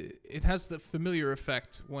 And it has the familiar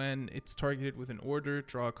effect when it's targeted with an order,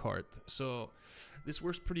 draw a card. So this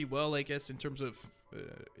works pretty well, I guess, in terms of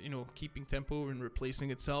keeping tempo and replacing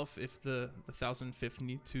itself if the 1005th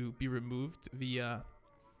need to be removed via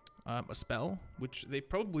a spell, which they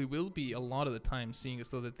probably will be a lot of the time, seeing as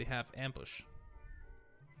though that they have ambush.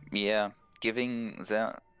 Yeah, giving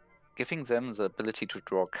them the ability to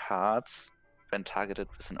draw cards when targeted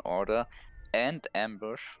with an order and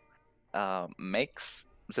ambush makes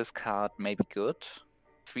this card maybe good.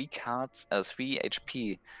 3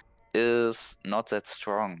 HP is not that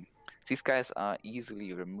strong. These guys are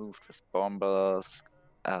easily removed with bombers,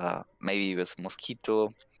 maybe with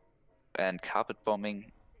mosquito and carpet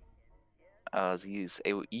bombing. These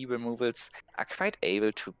AoE removals are quite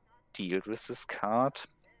able to deal with this card.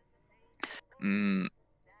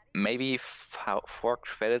 Maybe 4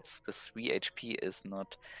 credits with 3 HP is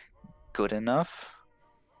not good enough.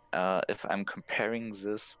 If I'm comparing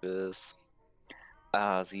this with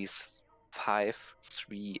these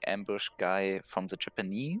 5/3 ambush guy from the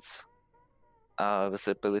Japanese, with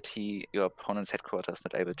the ability your opponent's headquarters is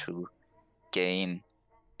not able to gain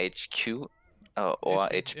HQ or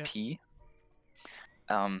HP.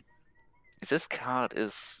 This card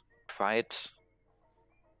is quite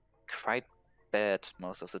bad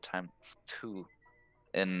most of the time too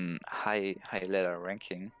in high ladder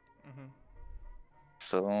ranking.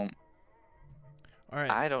 So All right.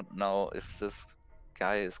 I don't know if this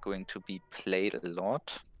guy is going to be played a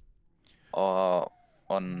lot or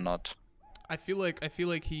not. I feel like this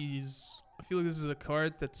is a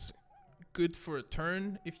card that's good for a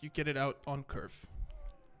turn if you get it out on curve.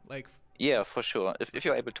 Like, yeah, for sure. If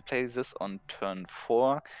you're able to play this on turn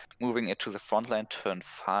 4, moving it to the front line turn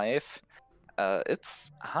 5,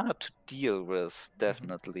 it's hard to deal with,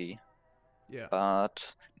 definitely. Yeah.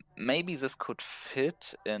 But maybe this could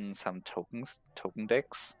fit in some token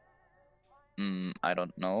decks. I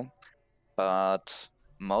don't know. But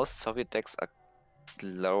most Soviet decks are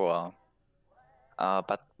slower.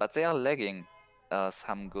 But they are lagging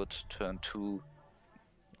some good turn 2,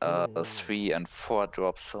 3 and 4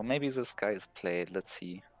 drops. So maybe this guy is played. Let's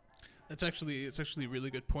see. It's actually a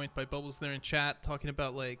really good point by Bubbles there in chat, talking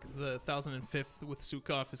about like the 1005th with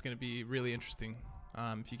Sukov is going to be really interesting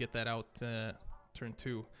if you get that out turn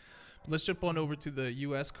 2. But let's jump on over to the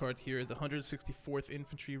US card here, the 164th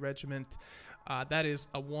Infantry Regiment. That is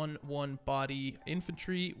a 1/1 body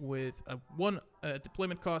infantry with a 1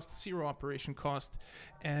 deployment cost, 0 operation cost,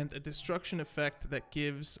 and a destruction effect that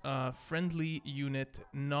gives a friendly unit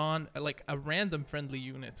like a random friendly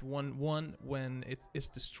unit 1/1 when it is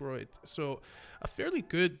destroyed. So a fairly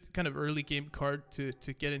good kind of early game card to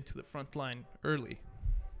get into the front line early.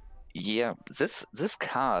 Yeah, this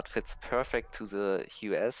card fits perfect to the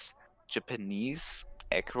US Japanese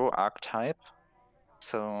aggro archetype.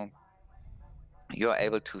 So you're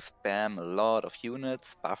able to spam a lot of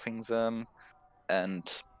units, buffing them,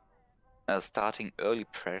 and starting early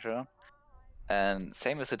pressure. And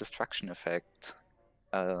same with the destruction effect.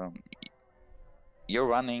 You're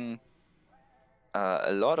running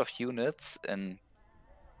a lot of units in,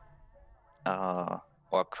 or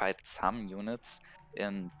quite some units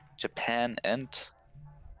in Japan and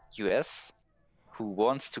US who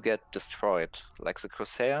wants to get destroyed, like the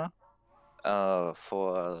Corsair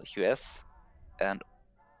for US, and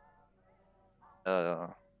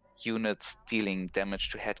units dealing damage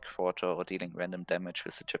to headquarter or dealing random damage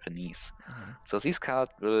with the Japanese. So these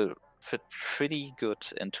cards will fit pretty good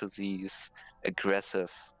into these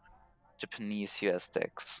aggressive Japanese US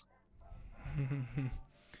decks.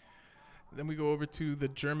 Then we go over to the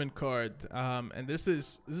German card, and this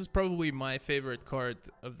is probably my favorite card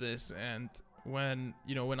of this. And when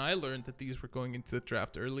I learned that these were going into the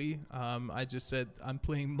draft early, I just said I'm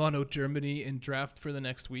playing mono Germany in draft for the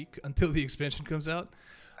next week until the expansion comes out.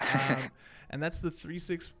 And that's the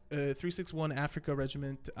 361 Africa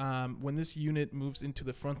Regiment. When this unit moves into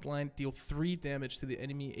the front line, deal 3 damage to the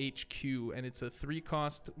enemy HQ, and it's a 3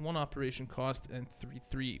 cost, 1 operation cost, and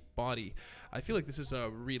 3/3 body. I feel like this is a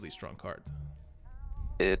really strong card.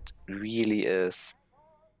 It really is.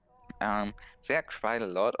 There are quite a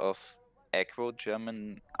lot of aggro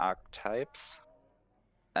German archetypes,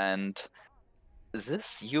 and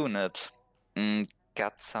this unit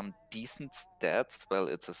got some decent stats. Well,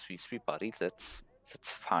 it's a 3/3 body. That's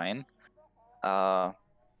fine.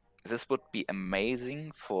 This would be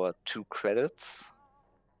amazing for 2 credits,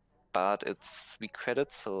 but it's 3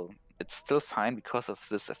 credits, so it's still fine because of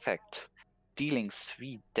this effect. Dealing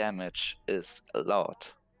 3 damage is a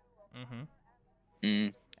lot.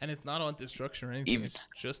 And it's not on destruction or anything. It's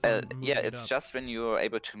just on moving yeah, it it's up. just when you're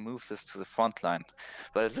able to move this to the front line.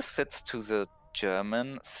 Well, this fits to the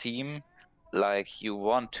German theme. Like, you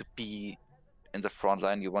want to be in the front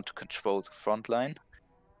line, you want to control the front line.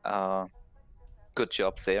 Good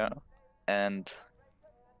job there. And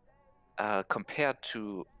compared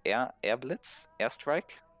to air blitz,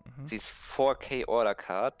 airstrike, These 4K order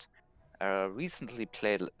card recently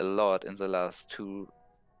played a lot in the last two,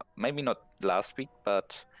 maybe not last week,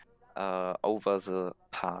 but over the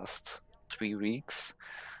past 3 weeks.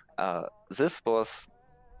 This was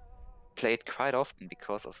played quite often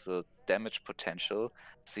because of the damage potential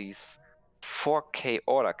these 4K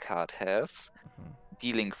order card has,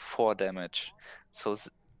 dealing 4 damage. So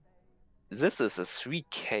this is a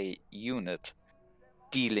 3K unit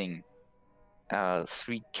dealing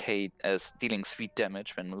 3K as dealing 3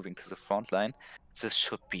 damage when moving to the front line. This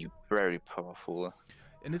should be very powerful.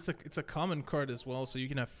 And it's a common card as well, so you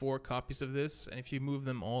can have 4 copies of this, and if you move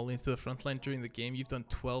them all into the front line during the game, you've done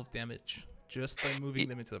 12 damage just by moving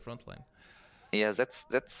them into the front line. Yeah,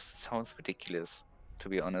 that sounds ridiculous, to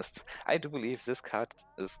be honest. I do believe this card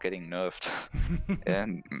is getting nerfed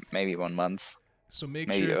in maybe 1 month. So make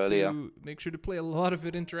maybe sure earlier. to play a lot of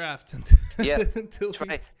it in draft. Yeah, until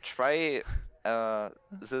try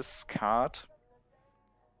this card.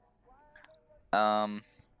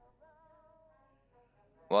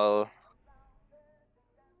 Well,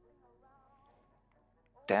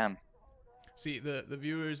 damn. See, the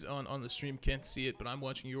viewers on the stream can't see it, but I'm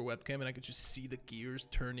watching your webcam and I could just see the gears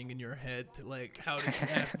turning in your head. Like, how does an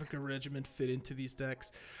Africa regiment fit into these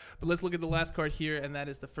decks? But let's look at the last card here, and that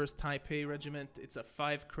is the first Taipei regiment. It's a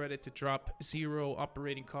 5 credit to drop, 0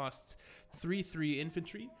 operating costs, 3/3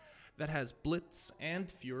 infantry that has Blitz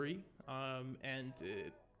and Fury, and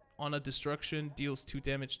on a destruction deals 2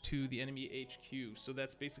 damage to the enemy HQ. So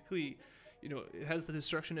that's basically, you know, it has the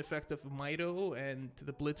destruction effect of Mito and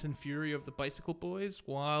the Blitz and Fury of the Bicycle Boys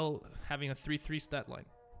while having a 3/3 stat line.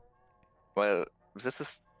 Well, this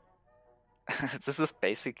is this is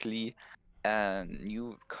basically a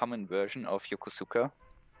new common version of Yokosuka.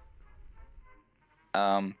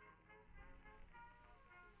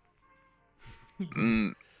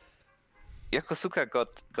 Yokosuka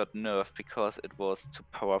got nerfed because it was too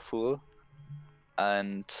powerful,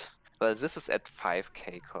 and well, this is at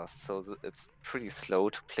 5K cost, so it's pretty slow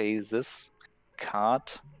to play this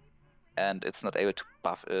card, and it's not able to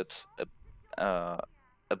buff it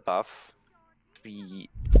above 3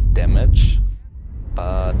 damage.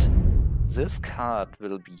 But this card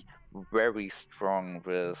will be very strong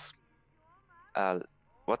with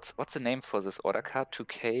what's the name for this order card?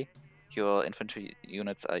 2K. Your infantry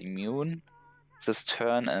units are immune this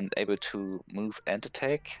turn and able to move and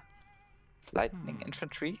attack. Lightning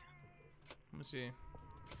infantry. Let me see.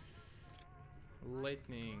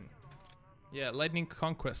 Lightning. Yeah, Lightning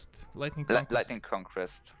Conquest. Lightning Conquest. Lightning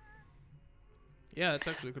Conquest. Yeah, that's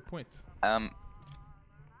actually a good point.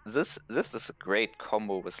 This is a great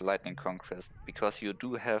combo with Lightning Conquest because you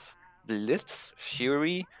do have Blitz,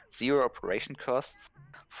 Fury, 0 operation costs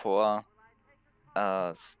for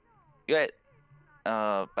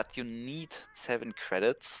but you need 7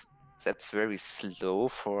 credits. That's very slow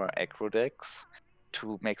for aggro decks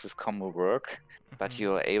to make this combo work, but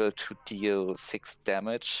you're able to deal 6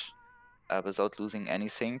 damage without losing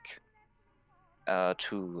anything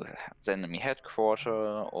to the enemy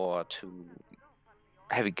headquarter or to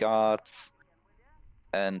heavy guards.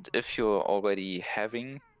 And if you're already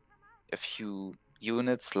having a few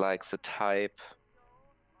units like the type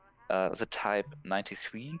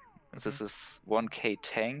 93, this is 1K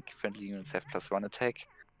tank, friendly units have +1 attack.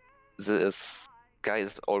 This guy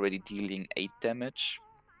is already dealing 8 damage,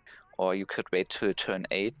 or you could wait till turn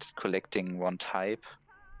 8, collecting 1 type,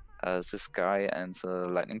 this guy and the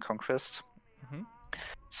Lightning Conquest.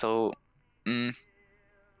 So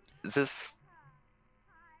this is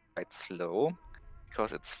quite slow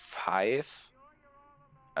because it's 5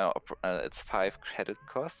 credit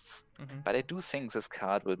costs, but I do think this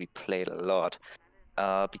card will be played a lot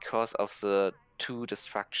because of the 2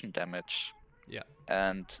 destruction damage. Yeah.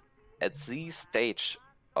 And at this stage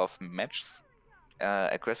of matches,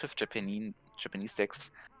 aggressive Japanese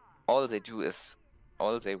decks, all they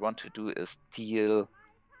want to do is deal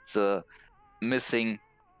the missing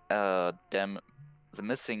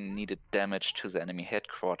needed damage to the enemy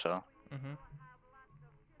headquarter.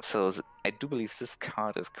 So I do believe this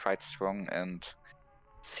card is quite strong and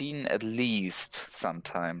seen at least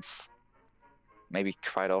sometimes, maybe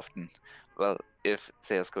quite often. Well, if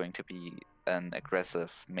there's going to be an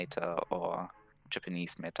aggressive meta or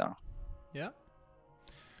Japanese meta. Yeah.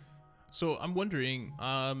 So I'm wondering,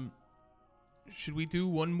 should we do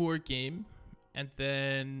one more game and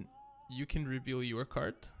then you can reveal your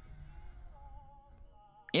card?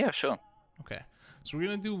 Yeah, sure. Okay. So we're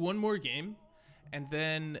gonna do one more game, and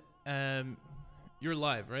then you're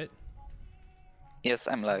live, right? Yes,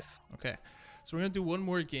 I'm live. Okay. So we're gonna do one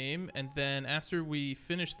more game, and then after we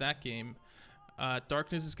finish that game,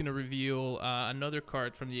 Darkness is going to reveal another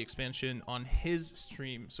card from the expansion on his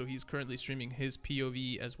stream. So he's currently streaming his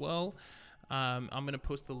POV as well. I'm going to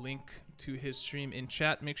post the link to his stream in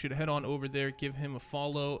chat. Make sure to head on over there, give him a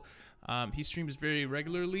follow. He streams very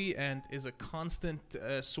regularly and is a constant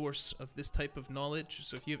source of this type of knowledge.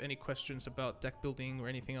 So if you have any questions about deck building or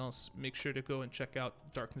anything else, make sure to go and check out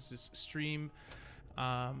Darkness's stream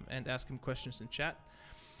and ask him questions in chat.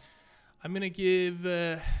 I'm going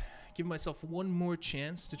to give myself one more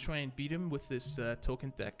chance to try and beat him with this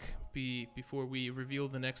token deck before we reveal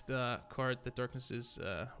the next card that Darkness is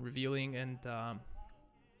revealing, and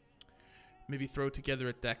maybe throw together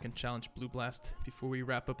a deck and challenge Blue Blast before we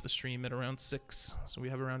wrap up the stream at around 6. So we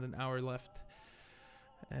have around an hour left.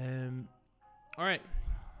 All right.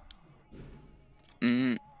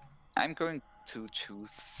 I'm going to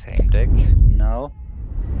choose the same deck now.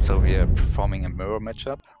 So we are performing a mirror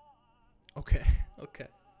matchup. Okay. Okay.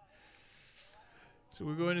 So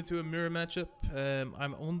we're going into a mirror matchup.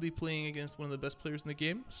 I'm only playing against one of the best players in the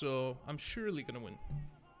game, so I'm surely going to win.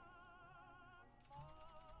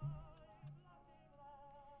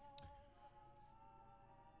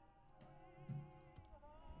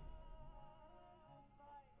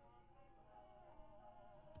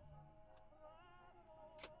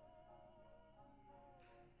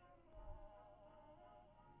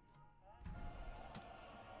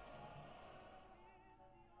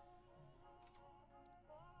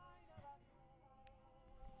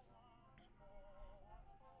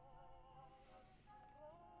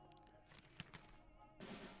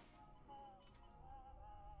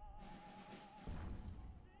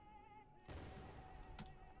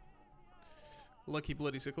 Lucky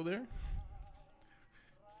Bloody Sickle there.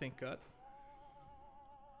 Thank God.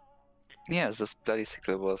 Yeah, this Bloody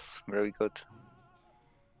Sickle was very good.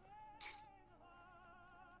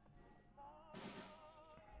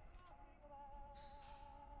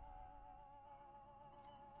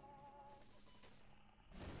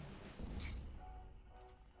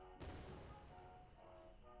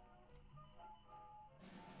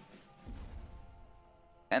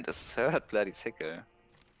 And a third Bloody Sickle.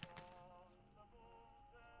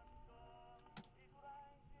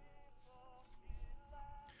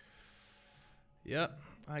 Yeah,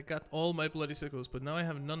 I got all my Bloody Sickles, but now I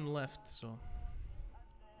have none left, so...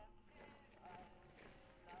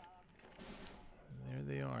 There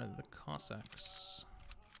they are, the Cossacks.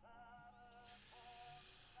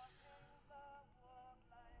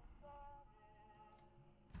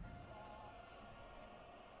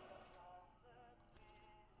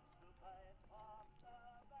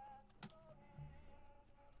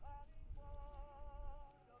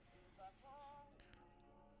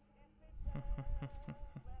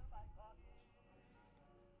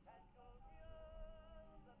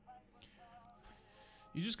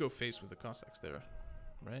 You just go face with the Cossacks there,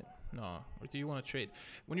 right? No, or do you want to trade?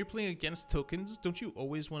 When you're playing against tokens, don't you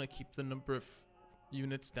always want to keep the number of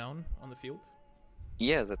units down on the field?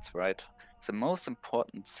 Yeah, that's right. The most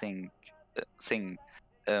important thing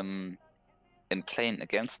in playing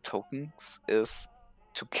against tokens is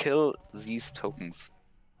to kill these tokens.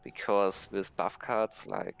 Because with buff cards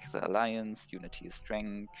like the Alliance, Unity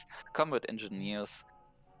Strength, Combat Engineers,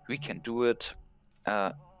 we can do it.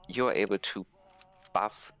 You're able to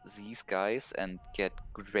buff these guys and get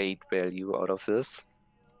great value out of this.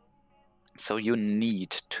 So you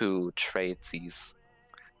need to trade these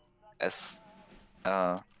as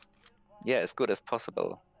as good as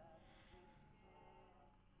possible.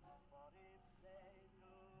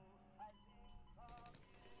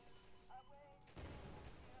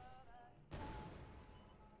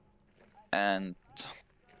 And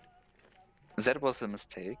that was a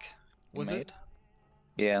mistake we made. it?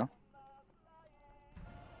 Yeah.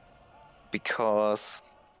 Because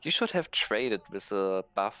you should have traded with a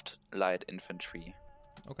buffed light infantry.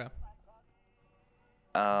 Okay.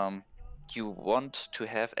 You want to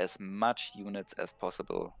have as much units as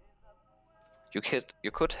possible. You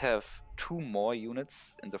could have 2 more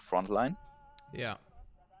units in the front line. Yeah.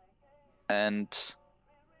 And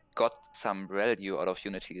got some value out of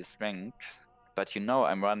Unity Strength. But you know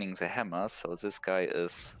I'm running the hammer, so this guy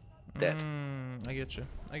is dead. I get you.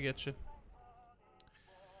 I get you.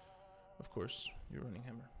 Of course, you're running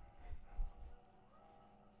hammer.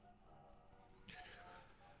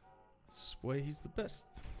 That's why he's the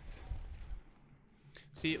best.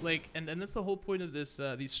 See, like, and that's the whole point of this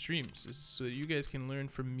these streams, is so you guys can learn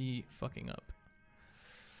from me fucking up.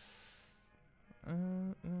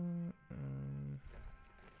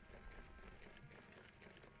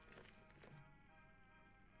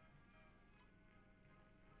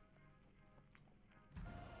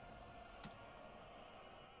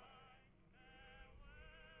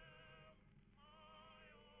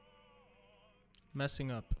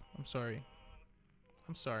 messing up. I'm sorry.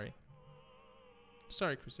 I'm sorry.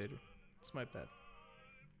 Sorry, Crusader. It's my bad.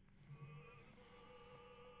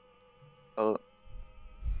 Well,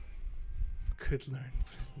 Could learn.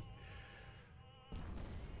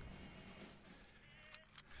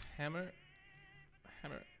 Hammer.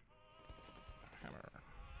 Hammer. Hammer.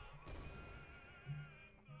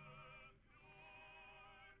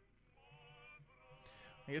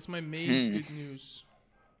 I guess my main good news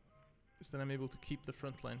is that I'm able to keep the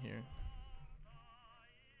front line here.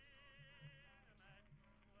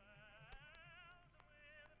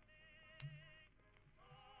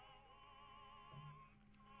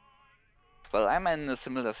 well, I'm in a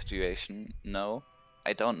similar situation. No,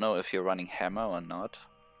 I don't know if you're running hammer or not.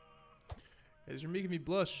 Guys, you're making me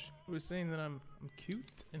blush. You were saying that I'm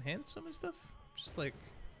cute and handsome and stuff. Just like,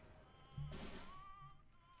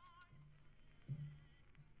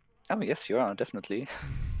 Oh yes, you are definitely.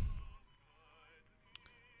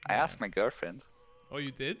 I asked my girlfriend. oh,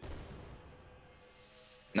 you did?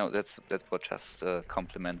 No, that's what just a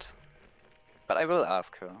compliment. But I will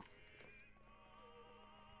ask her.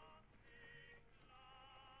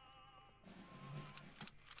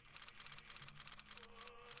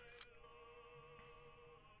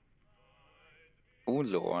 Oh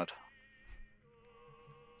lord.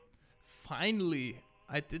 Finally,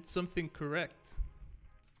 I did something correct.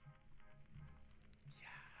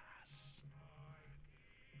 Yes.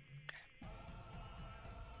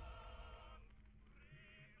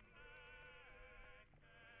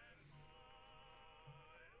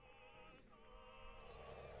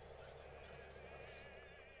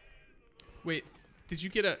 Wait, did you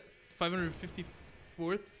get a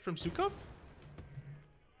 554th from Sukov?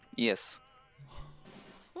 Yes.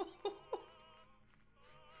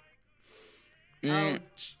 Mm,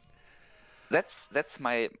 Ouch. that's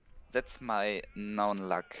my known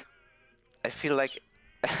luck. I feel like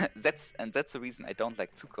that's the reason I don't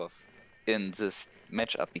like Zukov in this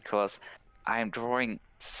matchup, because I'm drawing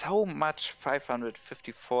so much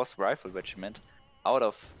 554th Rifle Regiment out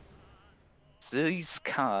of this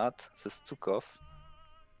card, this Zukov.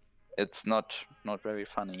 It's not very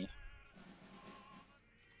funny.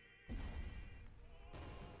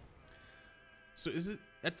 So is it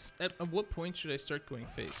at what point should I start going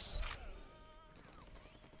face?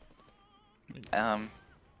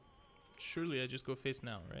 Surely I just go face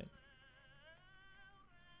now, right?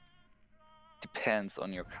 Depends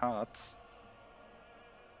on your cards.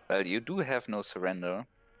 Well, you do have no surrender.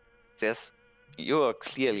 You are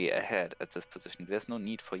clearly ahead at this position. There's no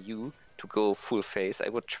need for you to go full face. I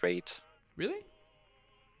would trade. Really?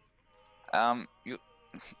 It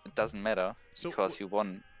doesn't matter, So because you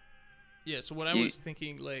won. Yeah, so what I You- was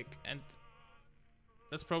thinking, like, and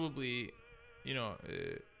that's probably,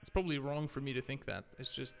 it's probably wrong for me to think that.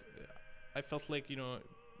 It's just, I felt like, you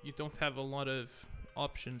don't have a lot of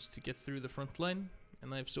options to get through the front line,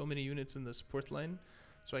 and I have so many units in the support line,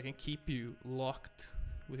 so I can keep you locked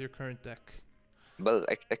with your current deck. Well,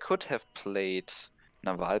 I could have played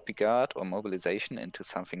Naval Brigade or Mobilization into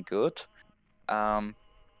something good.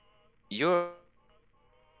 You're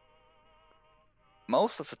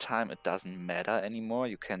most of the time it doesn't matter anymore.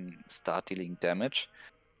 You can start dealing damage,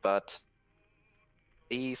 but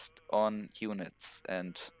based on units,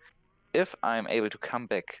 and if I'm able to come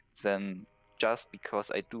back, then just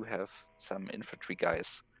because I do have some infantry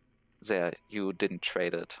guys there, you didn't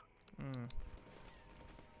trade it. Mm.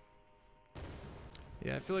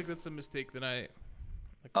 Yeah, I feel like that's a mistake that I.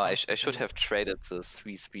 Like, I should constantly- have traded the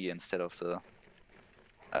 3-3 instead of the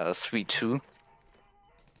 3-2.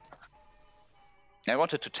 I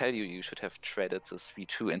wanted to tell you should have traded the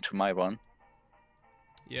 3-2 into my one.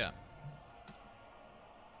 Yeah.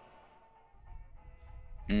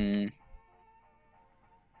 Mm,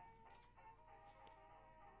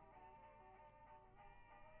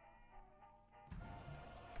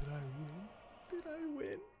 Did I win? Did I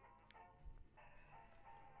win?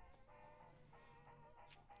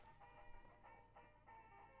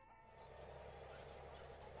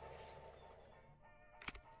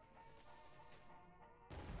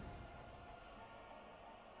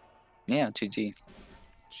 yeah, GG.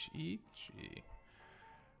 GG.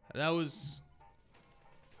 That was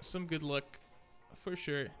some good luck, for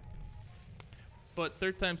sure. But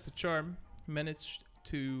third time's the charm. Managed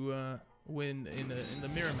to win in the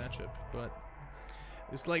mirror matchup, but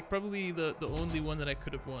it's like probably the only one that I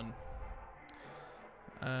could have won.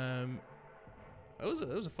 That was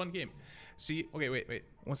a fun game. See, okay, wait,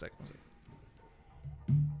 one sec.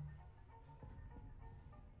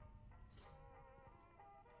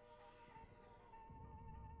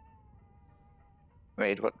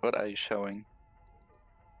 Wait, what are you showing?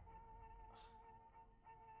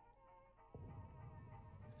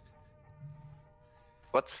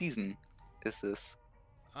 What season is this?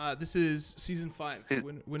 This is season 5. Is-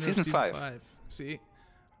 Winner season of season five. 5. See,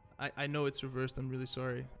 I know it's reversed. I'm really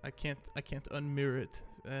sorry. I can't unmirror it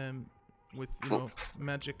with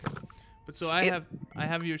magic. But so I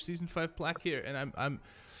have your season 5 plaque here, and I'm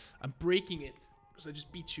breaking it because I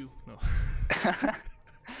just beat you. No.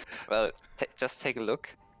 Well, just take a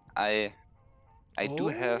look. I do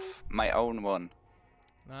have my own one.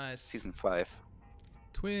 Nice. Season 5.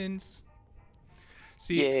 Twins.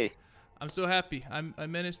 See, Yay! I'm so happy. I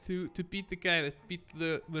managed to beat the guy that beat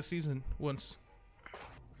the season once.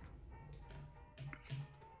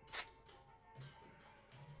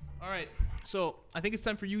 All right, so I think it's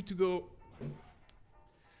time for you to go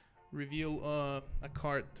reveal a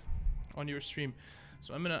card on your stream.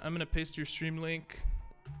 So I'm gonna paste your stream link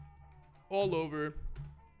all over.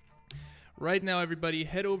 Right now, everybody,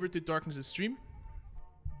 head over to Darkness' stream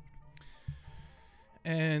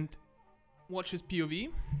and watch his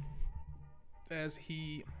POV as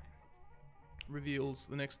he reveals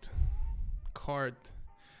the next card.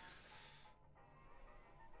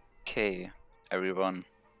 Okay, everyone.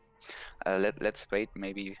 Let's wait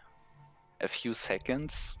maybe a few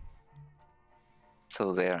seconds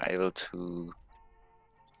so they are able to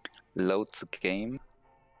load the game.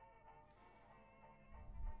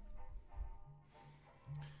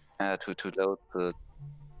 To load the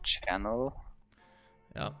channel.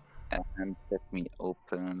 Yeah. And let me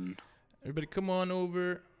open. Everybody, come on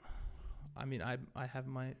over. I mean, I have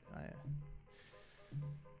my.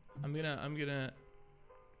 I'm gonna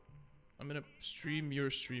stream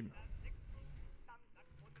your stream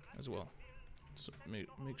as well, so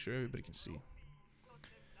make sure everybody can see.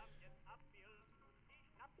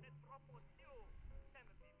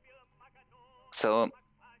 So,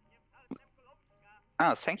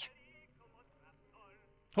 thank you.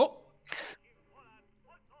 Oh.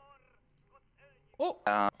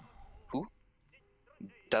 Oh. Who?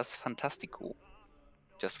 Das Fantastico.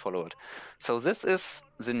 Just follow it. So this is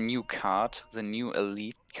the new card, the new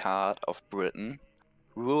elite card of Britain.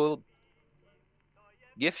 Rule: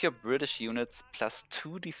 give your British units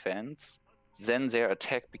 +2 defense, then their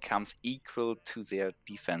attack becomes equal to their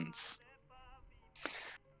defense.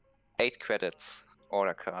 8 credits.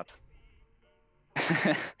 Order card.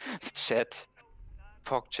 Chat.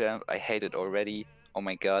 PogChamp, I hate it already. Oh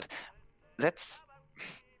my god. That's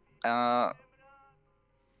my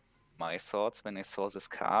thoughts when I saw this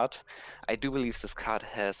card. I do believe this card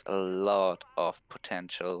has a lot of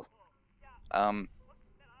potential. I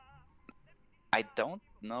don't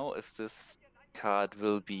know if this card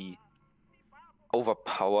will be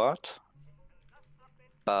overpowered,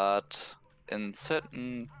 but in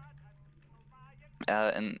certain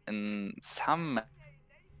in some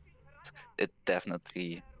it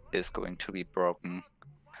definitely is going to be broken.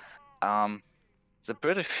 The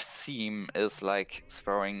British theme is like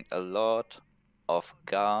throwing a lot of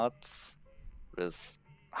guards with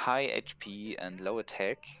high HP and low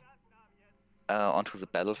attack onto the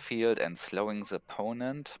battlefield and slowing the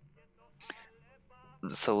opponent.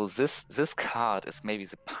 So this card is maybe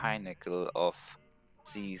the pinnacle of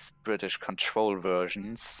these British control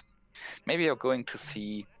versions. Maybe you're going to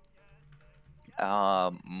see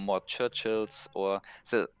more Churchills, or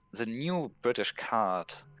the new British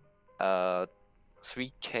card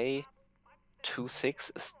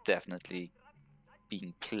 3K26 is definitely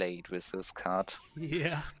being played with this card.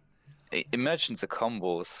 Yeah. Imagine the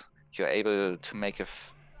combos. You're able to make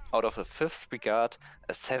out of a 5th brigade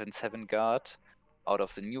a 7/7 guard, out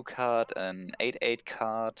of the new card an 8/8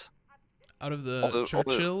 card, out of the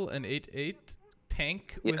Churchill an 8/8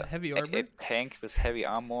 tank with heavy armor. 8/8 tank with heavy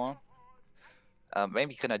armor.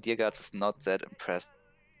 Maybe Grenadier Guards is not that impressive.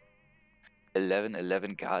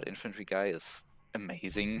 11/11 guard infantry guy is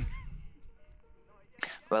amazing.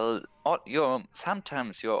 Well,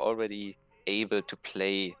 sometimes you're already able to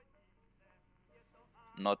play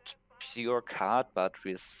not pure card, but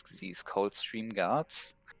with these Coldstream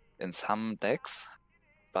guards in some decks.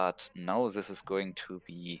 But now this is going to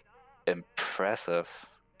be impressive.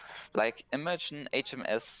 Like, imagine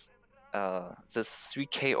HMS, this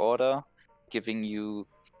 3K order giving you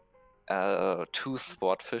 2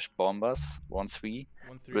 Swordfish bombers, 1/3,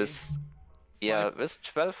 with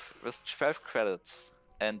 12 credits,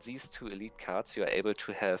 and these 2 elite cards, you are able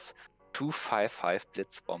to have 2 5/5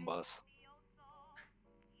 Blitz bombers.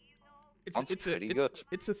 It's a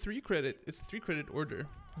 3 credit. It's a 3 credit order,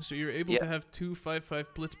 so you're able to have 2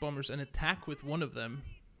 5/5 Blitz bombers and attack with one of them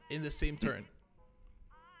in the same turn.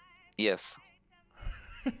 Yes.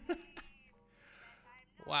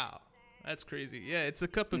 Wow, that's crazy. Yeah, it's a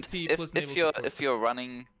cup of tea plus naval support. If you're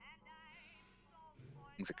running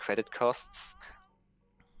the credit costs,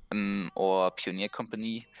 or Pioneer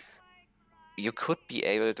Company, you could be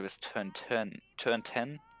able to with turn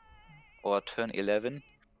 10 or turn 11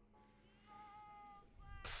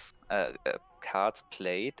 cards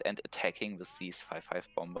played and attacking with these 5/5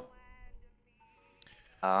 bomber.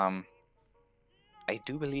 I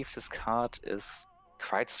do believe this card is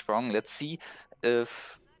quite strong. Let's see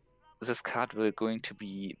if this card will going to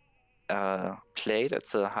be played at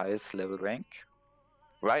the highest level rank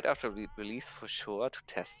right after release for sure to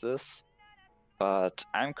test this. But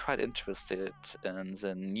I'm quite interested in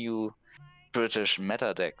the new British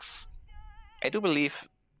meta decks. I do believe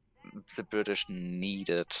the British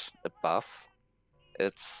needed a buff.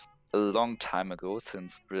 It's a long time ago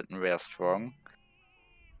since Britain were strong.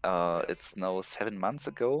 It's now 7 months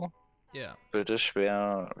ago. Yeah. British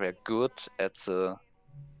were good at the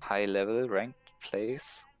high level ranked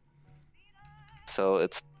place. So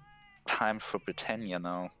it's time for Britannia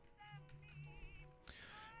now.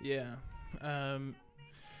 Yeah.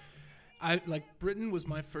 I like Britain was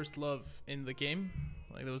my first love in the game.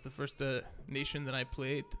 Like that was the first nation that I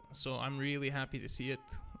played, so I'm really happy to see it.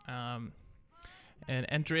 And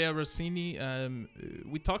Andrea Rossini,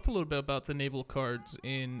 we talked a little bit about the naval cards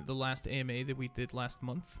in the last AMA that we did last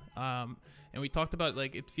month. And we talked about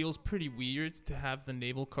like it feels pretty weird to have the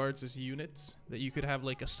naval cards as units, that you could have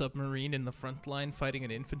like a submarine in the front line fighting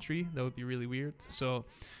an infantry. That would be really weird. So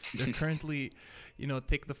they're currently,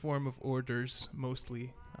 take the form of orders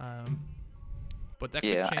mostly. But that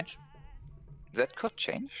could change. That could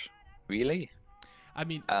change, really. I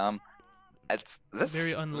mean, it's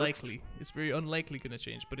very unlikely. It's very unlikely gonna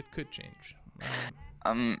change, but it could change.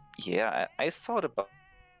 Yeah, I thought about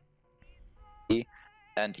it,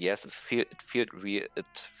 and yes, it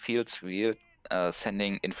feels real.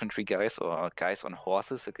 Sending infantry guys or guys on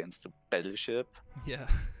horses against a battleship. Yeah.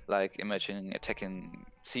 Like imagining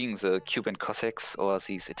seeing the Cuban Cossacks or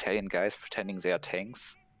these Italian guys pretending they are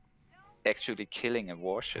tanks, actually killing a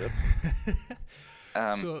warship.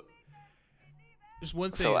 So there's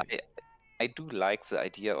one thing. So I do like the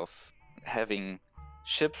idea of having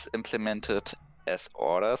ships implemented as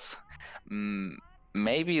orders.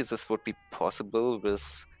 Maybe this would be possible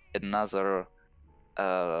with another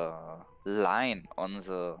line on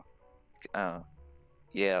the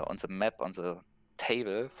on the map, on the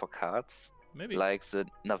table for cards. Maybe like the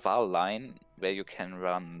naval line where you can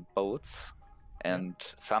run boats and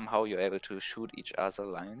somehow you're able to shoot each other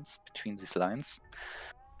lines between these lines.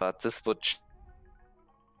 But this would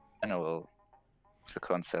general the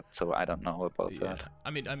concept, so I don't know about that.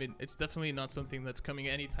 I mean, it's definitely not something that's coming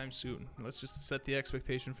anytime soon. Let's just set the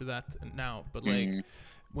expectation for that now. But like,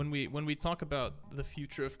 when we talk about the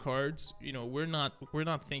future of cards, we're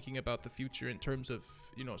not thinking about the future in terms of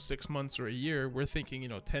 6 months or a year. We're thinking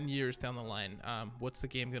 10 years down the line. What's the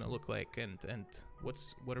game gonna look like, and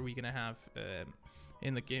what are we gonna have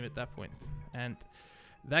in the game at that point? And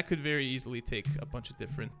that could very easily take a bunch of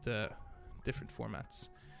different formats.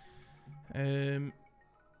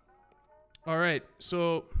 All right,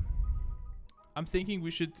 so I'm thinking we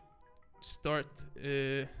should start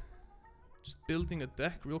just building a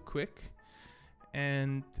deck real quick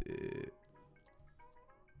and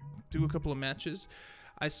do a couple of matches.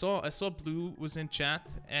 I saw Blue was in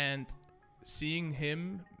chat, and seeing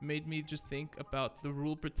him made me just think about the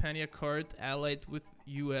Rule Britannia card allied with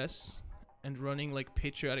US and running like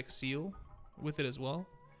Patriotic Seal with it as well.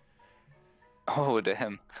 Oh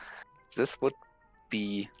damn, this would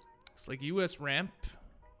be... It's like US ramp.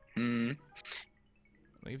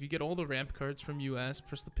 Like if you get all the ramp cards from US,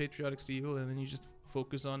 press the Patriotic Seal, and then you just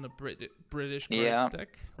focus on the British card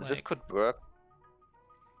deck. Like, this could work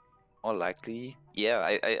more likely. Yeah,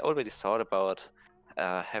 I already thought about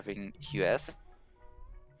having US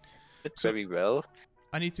very well.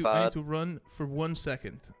 I need to run for 1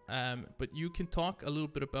 second. But you can talk a little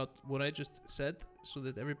bit about what I just said so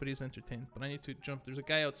that everybody's entertained. But I need to jump. There's a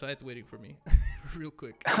guy outside waiting for me. Real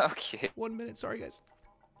quick. Okay. 1 minute. Sorry, guys.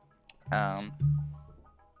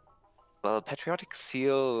 Well, Patriotic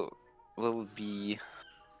Seal will be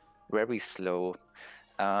very slow.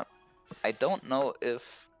 I don't know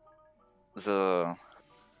if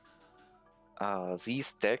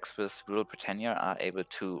these decks with Rule Britannia are able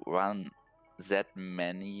to run that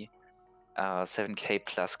many 7k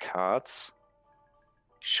plus cards.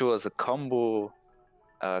 Sure, the combo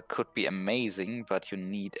could be amazing, but you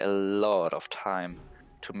need a lot of time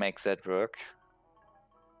to make that work.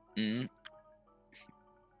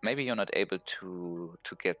 Maybe you're not able to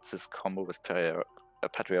get this combo with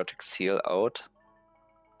Patriotic Seal out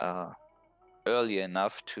early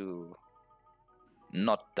enough to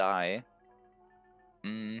not die.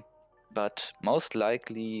 But most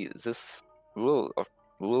likely this rule of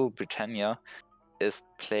Rule Britannia is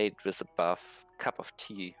played with a buff Cup of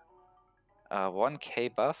Tea.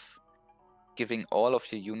 1k buff, giving all of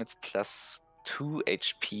your units plus 2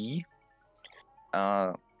 HP.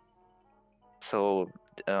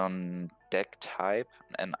 Deck type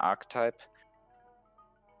and archetype.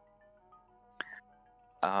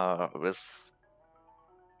 With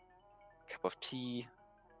Cup of Tea,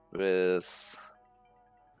 with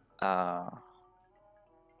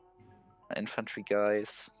infantry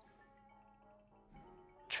guys.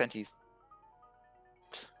 20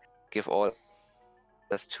 give all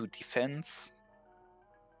plus 2 defense,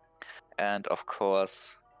 and of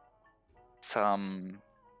course some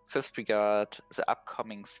 5th Brigade, the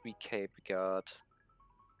upcoming 3k Brigade,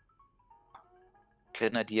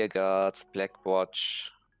 Grenadier Guards, Black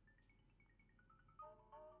Watch.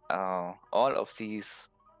 All of these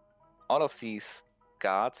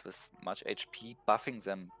guards with much HP, buffing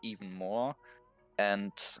them even more,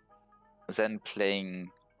 and then playing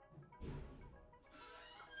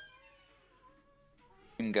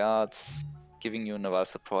guards, giving you naval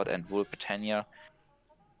support and Rule Britannia.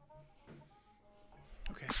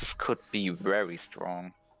 Okay. This could be very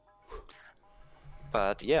strong.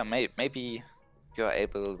 But yeah, maybe you're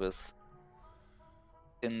able with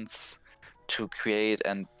hints to create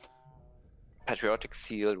an Patriotic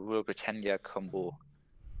Seal Rule Britannia combo.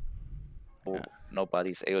 Yeah.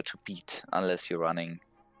 Nobody's able to beat unless you're running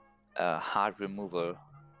hard removal,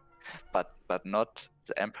 but not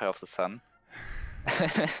the Empire of the Sun.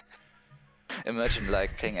 Imagine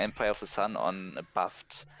like playing Empire of the Sun on a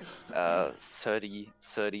buffed 30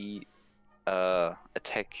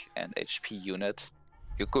 attack and HP unit.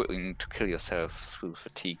 You're going to kill yourself through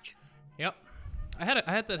fatigue. Yep. I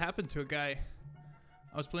had that happen to a guy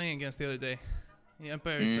I was playing against the other day. He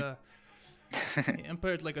empired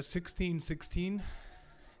like a 16-16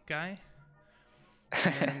 guy,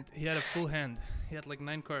 and he had a full hand. He had like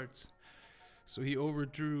 9 cards, so he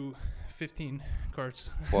overdrew 15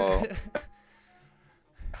 cards. Whoa.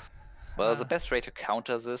 Well, the best way to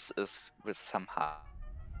counter this is with some hard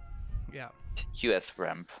US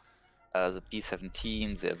ramp. The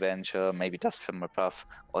B-17, the Avenger, maybe Dustfilmer buff,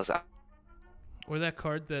 or that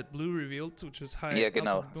card that Blue revealed, which was high. Yeah,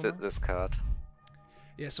 genau, this card.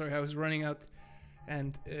 Yeah, sorry, I was running out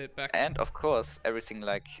and back. And of course, everything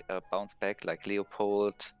like Bounce Back, like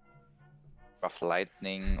Leopold, Rough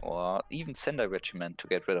Lightning, or even Sender Regiment to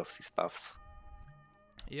get rid of these buffs.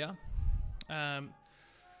 Yeah.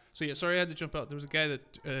 So yeah, sorry I had to jump out. There was a guy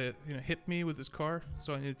that hit me with his car,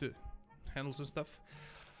 so I needed to handle some stuff.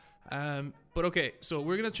 But okay, so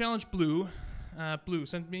we're gonna challenge Blue. Blue,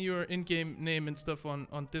 send me your in-game name and stuff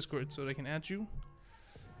on Discord so that I can add you.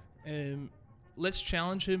 Let's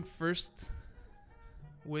challenge him first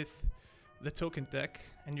with the token deck,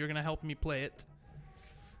 and you're gonna help me play it.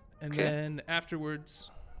 And then afterwards,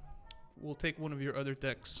 we'll take one of your other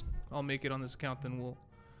decks. I'll make it on this account, and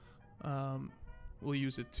we'll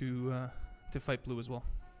use it to fight Blue as well.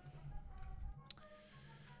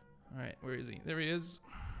 All right, where is he? There he is.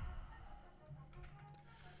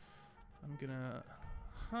 I'm gonna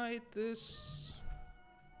hide this.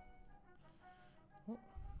 Oh,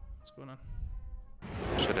 what's going on?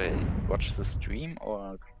 Should I watch the stream,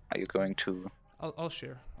 or are you going to? I'll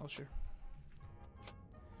share. I'll share.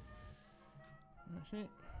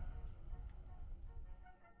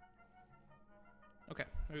 Okay,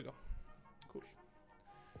 there we go. Cool.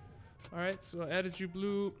 All right, so I added you,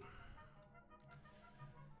 Blue.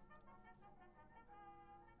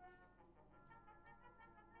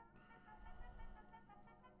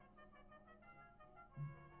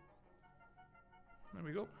 There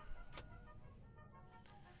we go.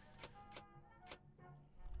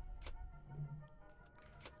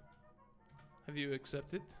 Have you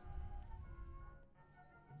accepted?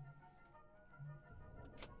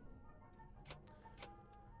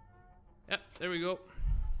 Yep, there we go.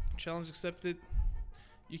 Challenge accepted.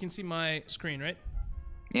 You can see my screen, right?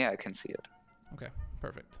 Yeah, I can see it. Okay,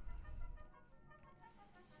 perfect.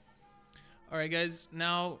 All right, guys.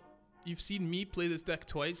 Now you've seen me play this deck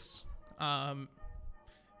twice.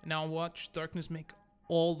 Now watch Darkness make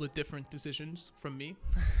all the different decisions from me,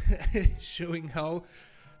 showing how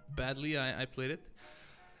badly I played it.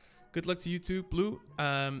 Good luck to you too, Blue.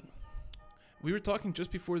 We were talking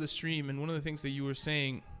just before the stream, and one of the things that you were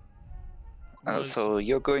saying was... So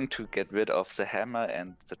you're going to get rid of the hammer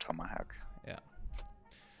and the tomahawk. Yeah.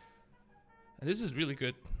 And this is really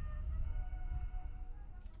good.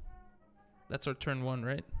 That's our turn 1,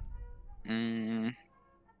 right?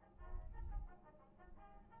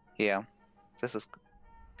 Yeah, this is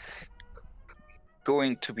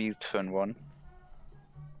going to be turn 1.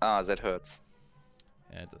 Ah, that hurts.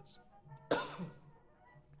 Yeah, it does.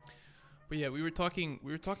 But yeah, we were talking a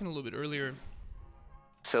little bit earlier.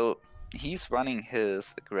 So he's running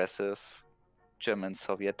his aggressive German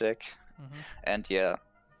Soviet deck, and yeah,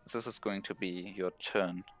 this is going to be your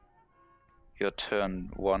turn. Your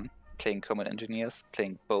turn 1, playing combat engineers,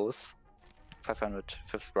 playing both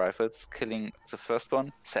 505th rifles, killing the first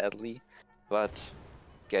one, sadly, but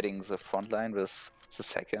getting the front line with the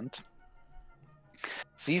second.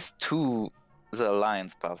 These two, the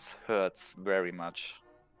alliance buffs, hurts very much.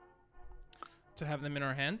 To have them in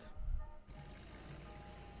our hand?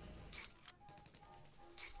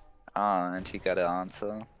 Ah, and he got an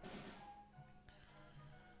answer.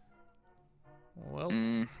 Well,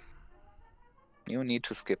 you need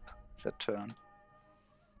to skip that turn.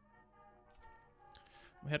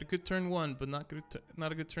 we had a good turn 1, but not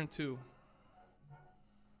a good turn 2.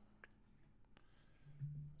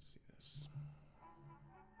 Let's see this.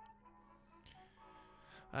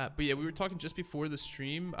 But yeah, we were talking just before the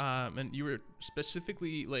stream, and you were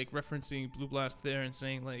specifically like referencing Blue Blast there and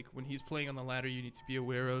saying like when he's playing on the ladder, you need to be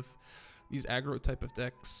aware of these aggro type of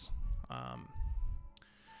decks.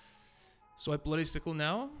 So I Bloody Sickle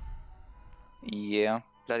now. Yeah,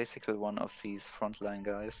 Bloody Sickle, one of these frontline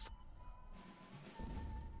guys.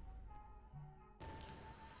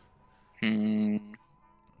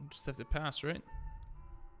 Just have to pass, right?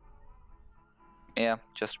 Yeah,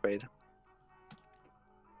 just wait.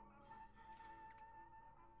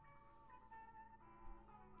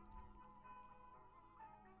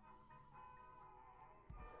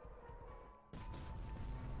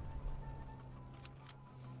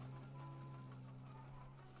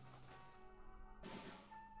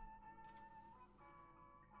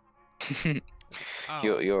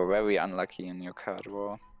 You're very unlucky in your card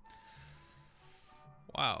draw.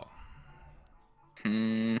 Wow.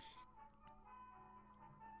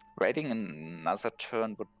 Waiting another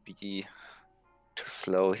turn would be too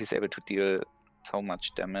slow. He's able to deal so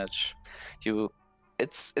much damage.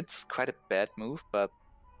 It's quite a bad move, but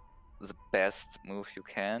the best move you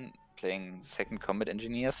can, playing second combat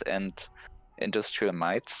engineers and industrial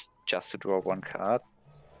mites just to draw one card.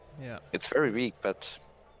 Yeah. It's very weak, but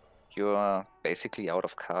you're basically out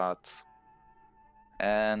of cards.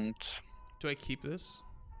 And do I keep this?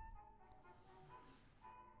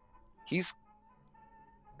 He's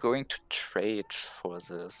going to trade for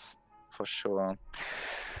this, for sure.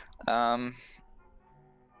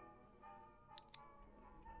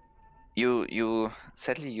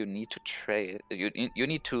 Sadly you need to trade. You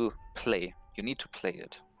need to play. You need to play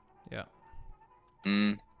it. Yeah.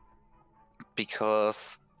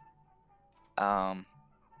 Because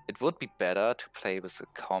it would be better to play with a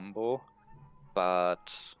combo,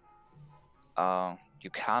 but you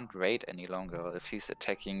can't raid any longer. If he's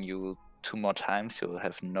attacking you 2 more times, you'll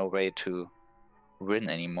have no way to win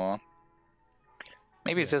anymore.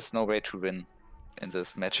 Maybe there's no way to win in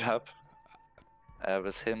this matchup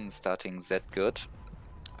with him starting that good.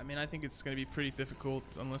 I mean, I think it's going to be pretty difficult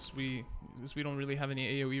unless we don't really have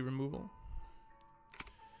any AoE removal.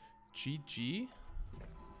 GG?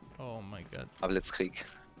 Oh my god. Blitzkrieg.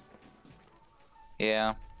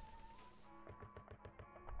 Yeah.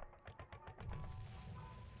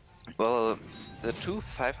 Well, the two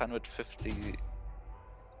 550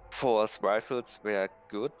 force rifles were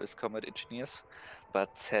good with combat engineers,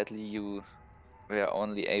 but sadly you were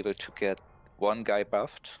only able to get one guy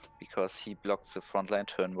buffed because he blocked the frontline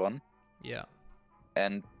turn 1. Yeah.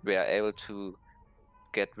 And were able to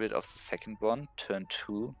get rid of the second one, turn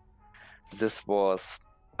 2. This was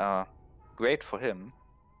great for him.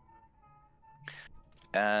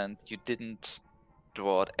 And you didn't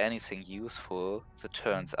draw anything useful the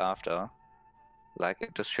turns after, like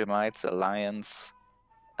Industrial Mites, Alliance.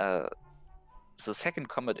 The second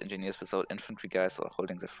combat engineers without infantry guys or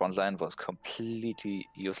holding the front line was completely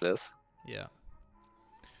useless. Yeah.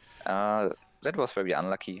 That was very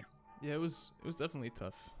unlucky. Yeah, it was definitely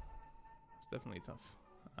tough. It's definitely tough.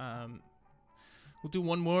 We'll do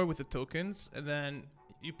one more with the tokens, and then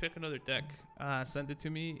you pick another deck. Send it to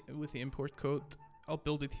me with the import code. I'll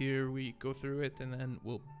build it here. We go through it, and then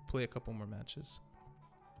we'll play a couple more matches.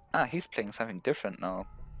 He's playing something different now.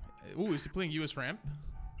 Ooh, is he playing US ramp?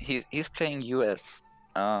 He's playing US.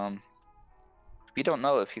 We don't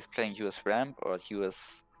know if he's playing US ramp or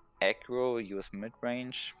US aggro, US mid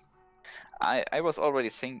range. I was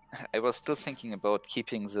still thinking about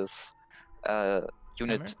keeping this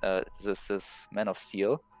unit, this Man of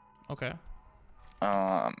Steel. Okay.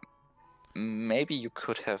 Maybe you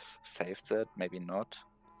could have saved that, maybe not.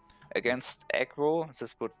 Against aggro,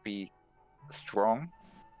 this would be strong,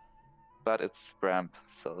 but it's ramp,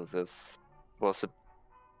 so this was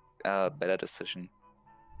a better decision.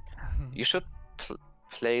 You should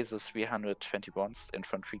play the 321st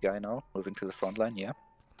infantry guy now, moving to the front line, yeah.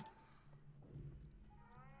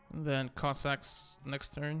 And then Cossacks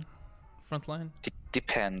next turn, front line.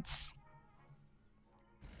 Depends.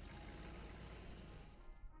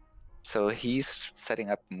 So he's setting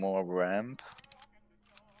up more ramp.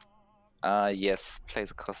 Yes, play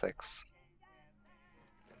the Cossacks.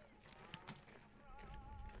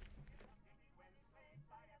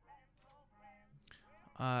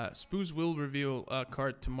 Spoos will reveal a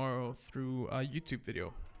card tomorrow through a YouTube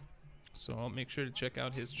video, so I'll make sure to check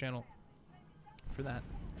out his channel for that.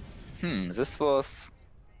 This was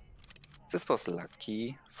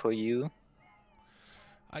lucky for you.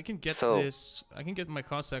 I can get this. I can get my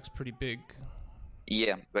Cossacks pretty big.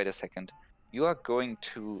 Yeah, wait a second. You are going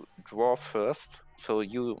to draw first, so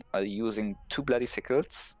you are using 2 bloody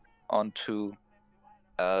sickles onto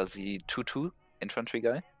the 2/2 infantry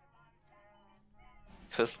guy.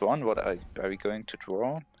 First one, what are we going to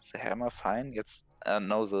draw? The hammer, fine. Yes.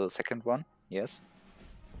 No, the second one, yes.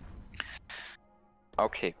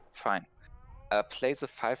 Okay, fine. Play the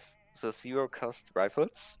 0 cost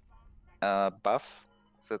rifles. Buff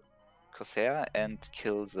the Corsair and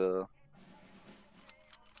kill the...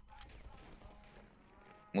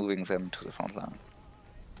 moving them to the front line.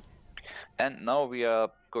 And now we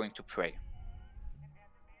are going to pray.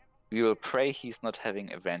 We will pray he's not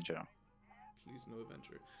having Avenger. Please no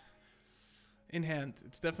Avenger. In hand.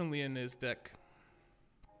 It's definitely in his deck.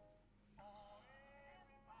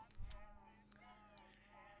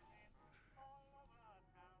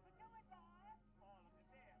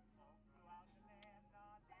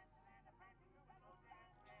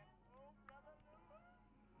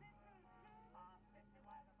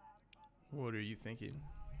 What are you thinking?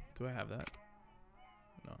 Do I have that?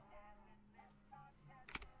 No.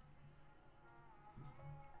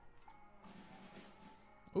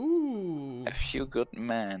 Ooh! A few good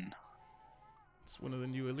men. It's one of the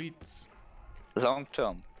new elites. Long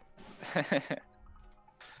term.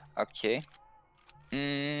 Okay.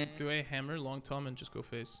 Do I hammer long tom and just go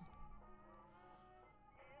face?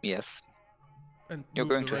 Yes. And You're move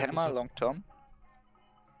going the to rifles hammer up? long term.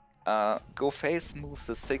 Go face, move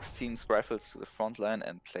the 16th rifles to the front line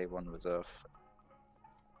and play 1 reserve.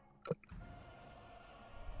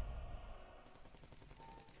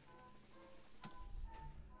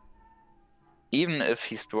 Even if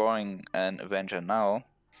he's drawing an Avenger now,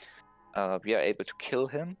 we are able to kill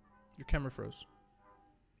him. Your camera froze.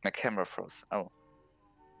 My camera froze. Oh.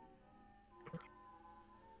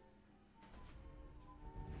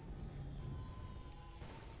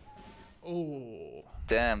 Oh.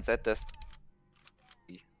 Damn, that does...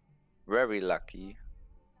 very lucky.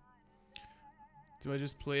 Do I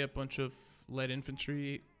just play a bunch of light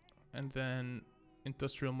infantry and then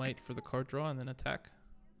industrial might for the card draw and then attack?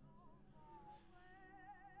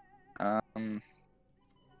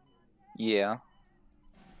 Yeah.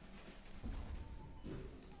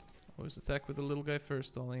 Always attack with the little guy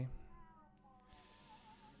first, Ollie.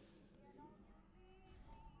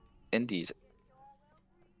 Indeed.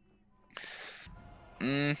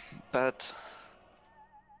 But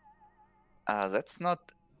that's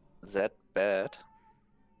not that bad.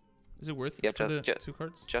 Is it worth Yeah, it for the 2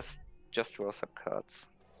 cards? Just draw some cards.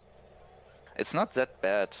 It's not that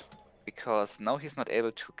bad because now he's not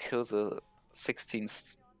able to kill the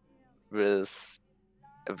 16th with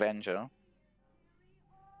Avenger.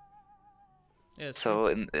 Yeah, it's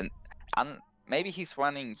So true. maybe he's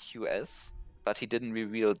running QS, but he didn't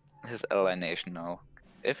reveal his ally nation now.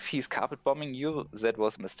 If he's carpet bombing you, that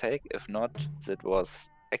was a mistake. If not, that was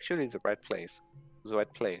actually the right place, the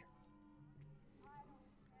right play.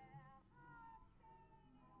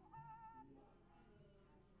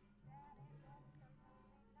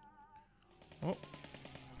 Oh,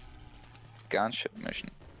 Gunship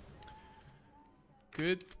mission.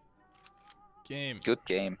 good game. Good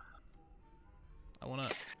game. I want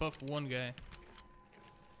to buff one guy.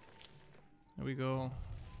 There we go.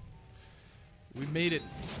 We made it.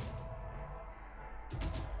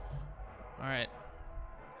 Alright.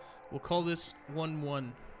 We'll call this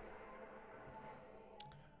 1-1.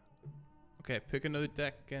 Okay, pick another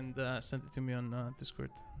deck and send it to me on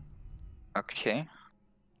Discord. Okay.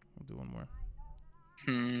 We'll do one more.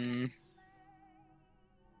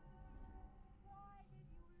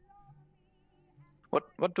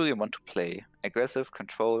 What do you want to play? Aggressive,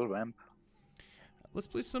 control, ramp? Let's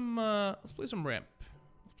play some ramp. Let's play some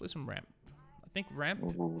ramp. I think ramp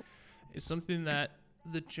Ooh. is something that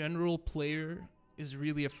the general player is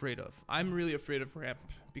really afraid of. I'm really afraid of ramp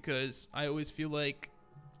because I always feel like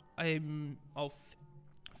I'll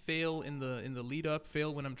fail in the lead up,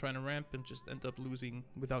 fail when I'm trying to ramp, and just end up losing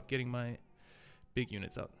without getting my big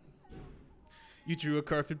units out. You drew a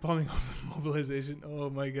carpet bombing off the mobilization. Oh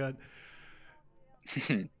my god.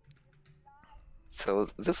 So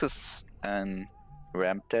this is an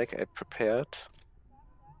ramp deck I prepared.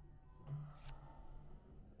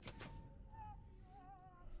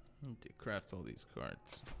 Need to craft all these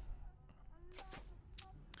cards.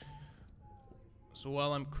 So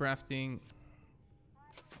while I'm crafting,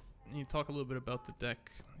 you talk a little bit about the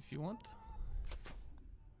deck if you want.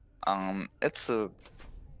 It's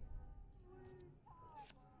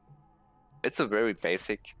a very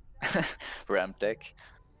basic ramp deck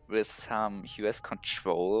with some US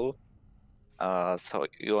control, so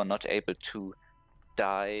you are not able to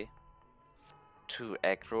die to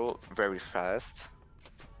aggro very fast,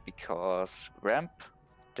 because ramp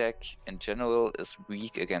deck in general is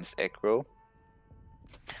weak against aggro.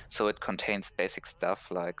 So it contains basic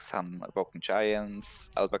stuff like some Broken Giants,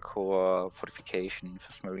 Albacore, Fortification,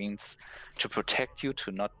 First Marines to protect you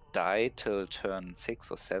to not die till turn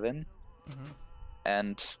 6 or 7. Mm-hmm.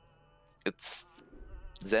 And it's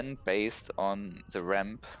then based on the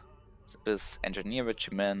ramp with Engineer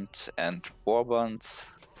Regiment and Warbonds,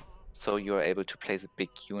 so you're able to play the big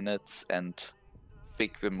units and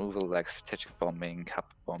big removal like Strategic Bombing,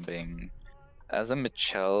 Cup Bombing, the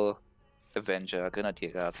Mitchell, Avenger,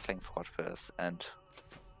 Grenadier Guards, Flank Fortress, and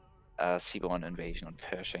Seaborne Invasion and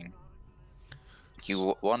Pershing.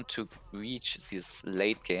 You want to reach this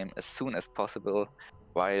late game as soon as possible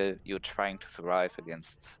while you're trying to survive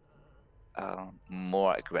against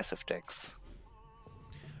more aggressive decks.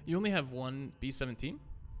 You only have one B-17?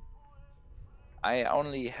 I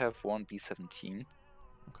only have one B-17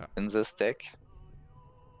 in this deck.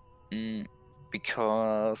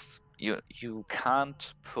 Because you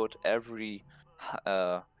can't put every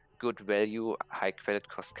good value, high credit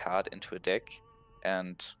cost card into a deck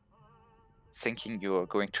and thinking you're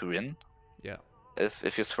going to win. Yeah.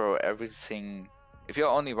 If you throw everything, if you're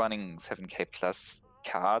only running 7k plus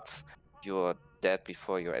cards, you're dead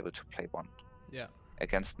before you're able to play one. Yeah.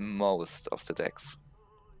 Against most of the decks.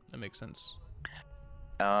 That makes sense.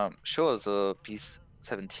 Sure, the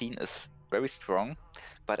B-17 is very strong,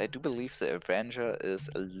 but I do believe the Avenger is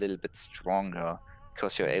a little bit stronger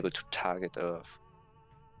because you're able to target to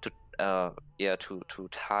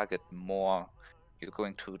target more. You're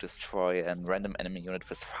going to destroy a random enemy unit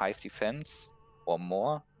with 5 defense or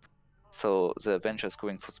more. So the Avenger is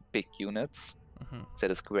going for the big units. Mm-hmm.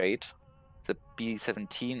 That is great. The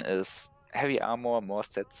B-17 is heavy armor, more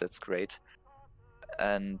stats. That's great.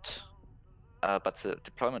 And but the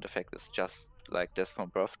deployment effect is just like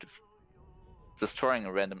Desmond Buff, destroying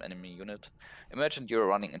a random enemy unit. Imagine you're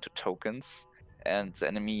running into tokens and the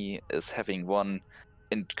enemy is having one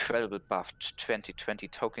incredible buffed 2020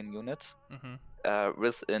 token unit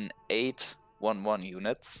with an 8/1/1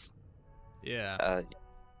 units. Yeah.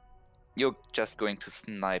 You're just going to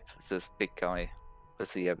snipe this big guy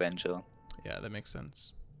with the Avenger. Yeah, that makes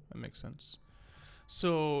sense. That makes sense.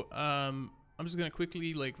 So I'm just gonna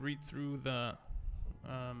quickly like read through the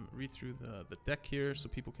deck here so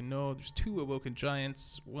people can know. There's 2 Awoken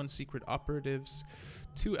Giants, 1 Secret Operatives,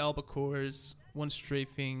 2 Albacores, 1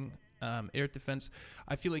 Strafing, Air Defense.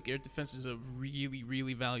 I feel like Air Defense is a really,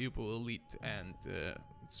 really valuable elite, and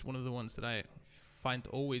it's one of the ones that I find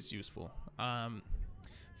always useful.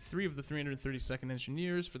 3 of the 332nd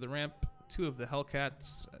Engineers for the ramp, 2 of the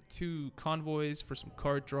Hellcats, 2 Convoys for some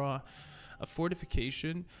card draw, a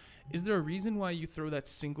Fortification. Is there a reason why you throw that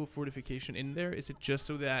single fortification in there? Is it just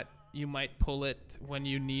so that you might pull it when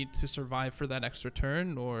you need to survive for that extra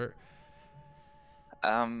turn, or?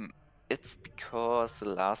 It's because the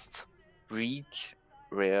last week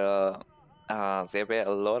where there were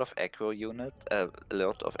a lot of aggro units, a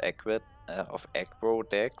lot of aggro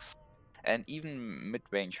decks, and even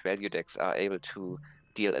mid-range value decks are able to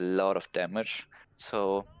deal a lot of damage.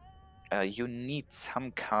 So you need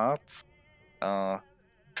some cards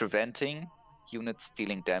preventing units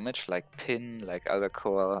dealing damage, like Pin, like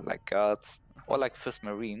Albacore, like Guards, or like First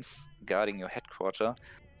Marines guarding your headquarter.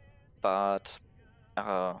 But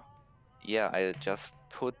yeah, I just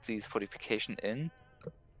put these fortification in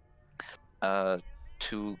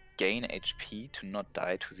to gain HP, to not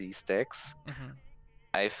die to these decks.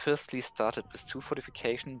 I firstly started with 2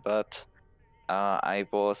 fortification, but I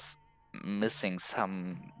was missing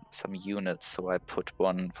some units, so I put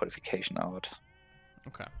 1 fortification out.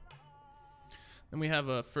 Okay. Then we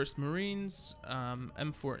have First Marines,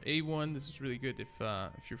 M4A1. This is really good if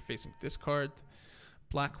you're facing discard.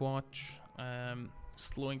 Blackwatch,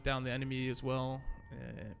 slowing down the enemy as well.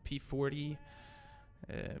 P40.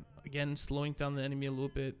 Again, slowing down the enemy a little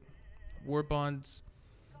bit. War bonds.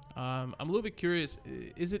 I'm a little bit curious.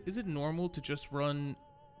 Is it normal to just run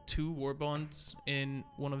 2 war bonds in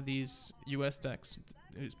one of these US decks?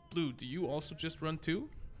 Blue, do you also just run 2?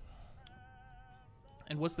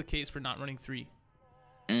 And what's the case for not running 3?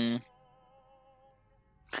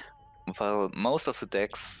 Well, most of the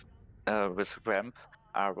decks with ramp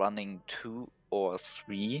are running 2 or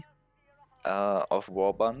 3 of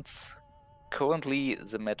warbonds. Currently,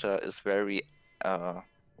 the meta is very.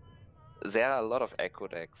 There are a lot of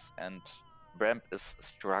aggro decks, and ramp is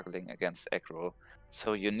struggling against aggro.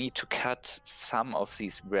 So you need to cut some of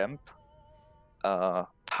these ramp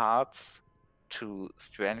parts to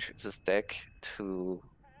strengthen this deck to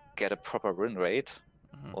get a proper win rate,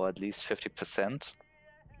 or at least 50%.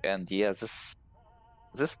 And yeah, this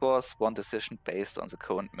was one decision based on the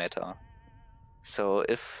current meta. So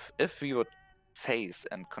if we would face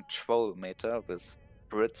and control meta with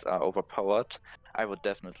Brits are overpowered, I would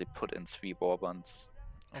definitely put in 3 warbonds.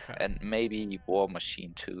 Okay. And maybe War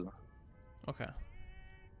Machine too. Okay.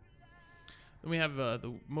 Then we have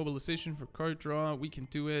the mobilization for card draw. We can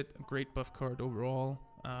do it. A great buff card overall.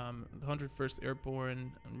 The 101st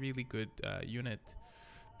Airborne, a really good unit.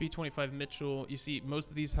 B25 Mitchell. You see, most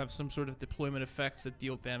of these have some sort of deployment effects that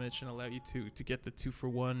deal damage and allow you to get the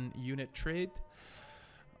 2-for-1 unit trade.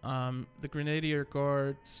 The Grenadier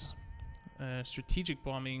Guards. Strategic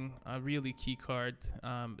Bombing, a really key card.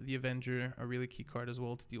 The Avenger, a really key card as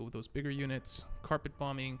well to deal with those bigger units. Carpet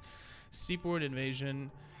Bombing, Seaboard Invasion,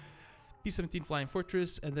 B-17 Flying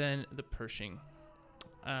Fortress, and then the Pershing.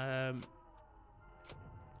 Alright,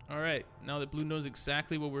 now that Blue knows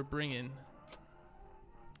exactly what we're bringing,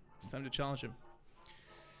 it's time to challenge him.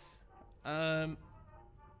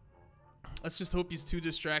 Let's just hope he's too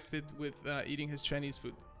distracted with eating his Chinese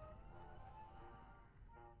food.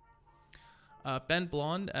 Ben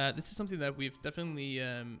Blonde, this is something that we've definitely,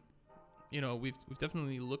 we've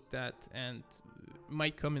definitely looked at and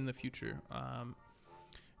might come in the future.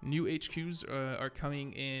 New HQs are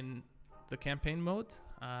coming in the campaign mode.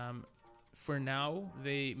 For now,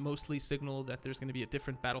 they mostly signal that there's going to be a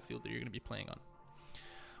different battlefield that you're going to be playing on.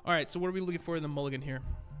 All right, so what are we looking for in the mulligan here?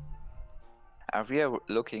 We are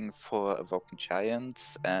looking for Awoken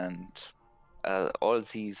Giants and all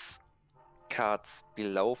these cards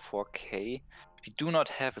below 4k. We do not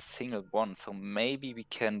have a single one, so maybe we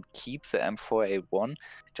can keep the M4A1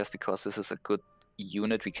 just because this is a good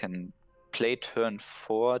unit we can play turn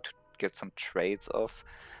 4 to get some trades off.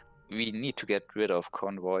 We need to get rid of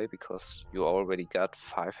Convoy because you already got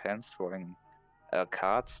 5 hands drawing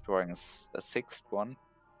cards, drawing a 6th one.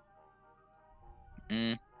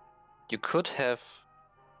 You could have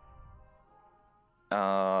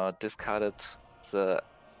discarded the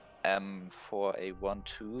M4A1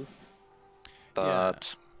 too,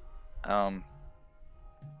 but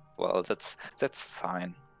well, that's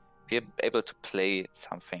fine. We're able to play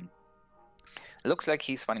something. Looks like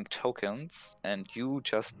he's running tokens, and you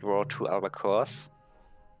just draw 2 Albacores.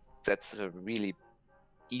 That's a really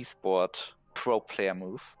esport pro player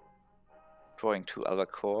move. Drawing 2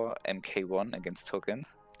 Albacore MK1 against token.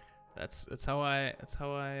 That's how I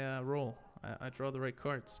roll. I draw the right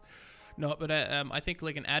cards. No, but I think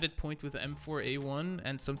like an added point with M4A1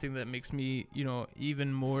 and something that makes me,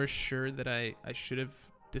 even more sure that I should have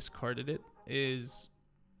discarded it is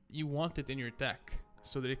you want it in your deck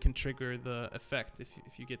so that it can trigger the effect if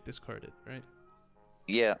you get discarded, right?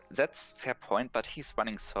 Yeah, that's fair point, but he's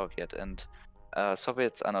running Soviet, and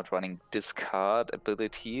Soviets are not running discard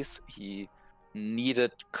abilities. He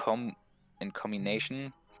needed in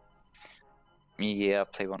combination. Yeah,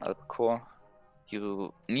 play 1 Albacore.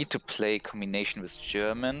 You need to play combination with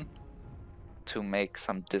German to make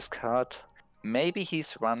some discard. Maybe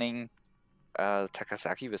he's running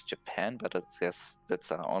Takasaki with Japan, but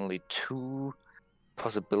that's only 2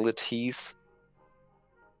 possibilities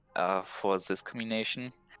for this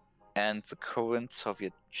combination. And the current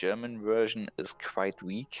Soviet-German version is quite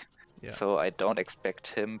weak, so I don't expect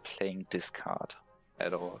him playing discard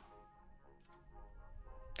at all.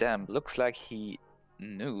 Damn, looks like he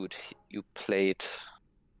knew you played.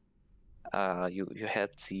 You had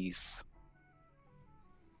these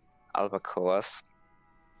Albacores.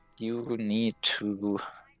 You need to.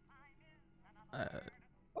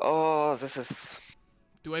 Oh, this is.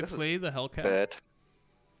 Do I play the Hellcat? Bad.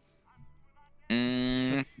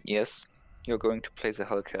 Yes, you're going to play the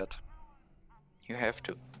Hellcat. You have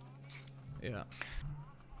to. Yeah.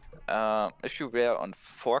 If you were on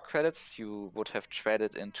 4 credits, you would have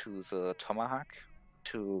traded into the Tomahawk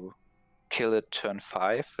to kill it turn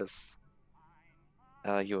 5 with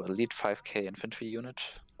your elite 5k infantry unit,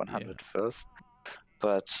 101st.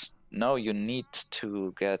 But no, you need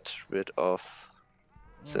to get rid of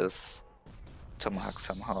this tomahawk Yes.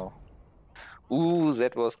 somehow. Ooh,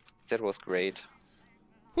 that was great.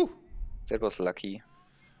 Whew. That was lucky.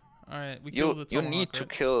 All right, we kill the tomahawk.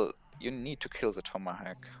 You need to kill the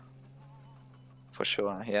tomahawk. For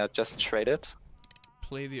sure. Yeah, just trade it.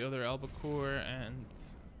 Play the other albacore and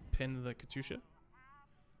pin the Katusha.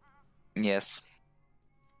 Yes.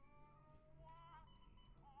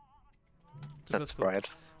 'Cause That's right.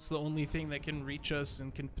 It's the only thing that can reach us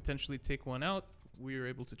and can potentially take one out. We are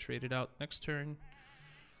able to trade it out next turn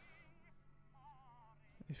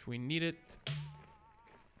if we need it.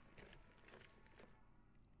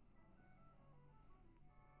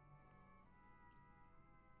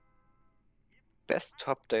 Best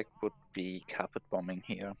top deck would be carpet bombing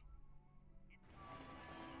here.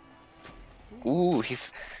 Ooh,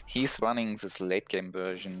 he's running this late game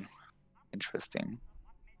version. Interesting.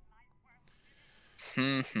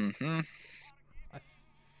 I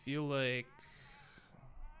feel like...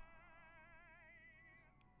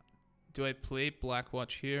 Do I play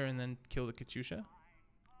Blackwatch here and then kill the Katusha?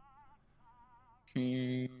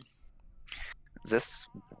 This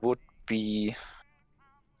would be...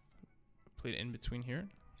 Play it in between here?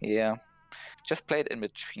 Yeah. Just play it in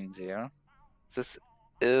between there. This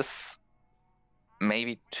is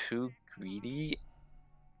maybe too greedy,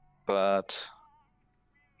 but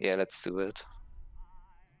yeah, let's do it.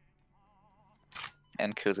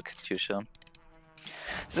 And kill the Katusha.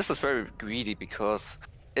 This is very greedy because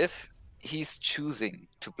if he's choosing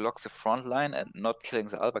to block the front line and not killing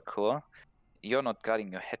the albacore, you're not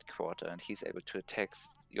guarding your headquarter, and he's able to attack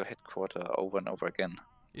your headquarter over and over again.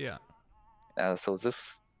 Yeah. So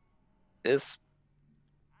this is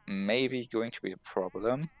maybe going to be a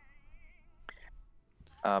problem.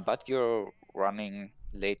 But you're running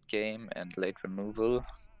late game and late removal.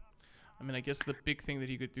 I mean, I guess the big thing that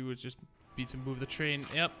he could do would just be to move the train.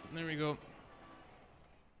 Yep, there we go.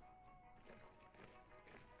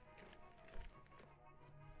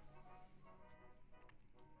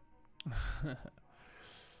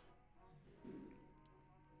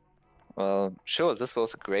 Well, sure, this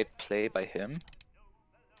was a great play by him.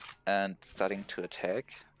 And starting to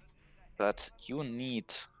attack. But you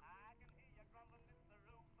need...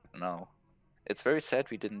 No. It's very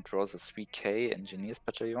sad we didn't draw the 3K Engineers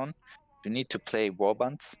Battalion. You need to play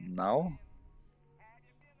Warbands now.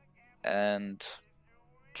 And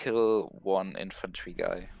kill one infantry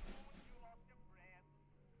guy.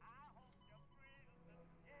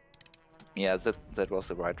 Yeah, that was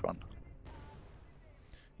the right one.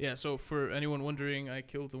 Yeah, so for anyone wondering, I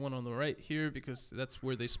killed the one on the right here because that's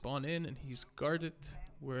where they spawn in and he's guarded,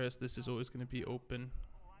 whereas this is always going to be open.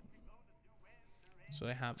 So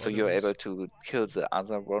I have... So you're able to kill the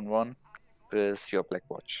other one with your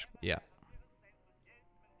Blackwatch. Yeah.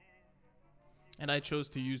 And I chose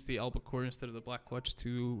to use the albacore instead of the Blackwatch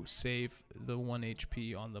to save the 1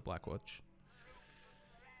 HP on the Blackwatch.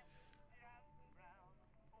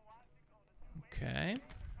 Okay.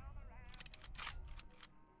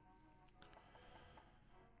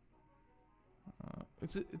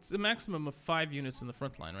 It's a maximum of 5 units in the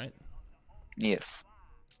front line, right? Yes.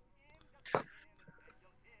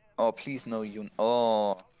 Oh, please no unit.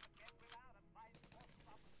 Oh.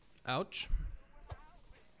 Ouch.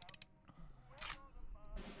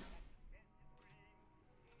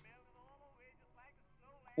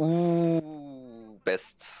 Ooh,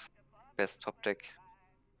 best top deck.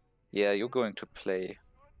 Yeah, you're going to play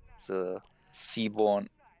the Seaborn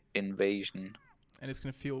Invasion. And it's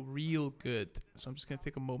going to feel real good. So I'm just going to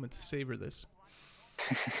take a moment to savor this.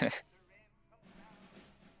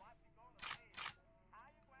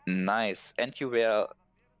 Nice. And you were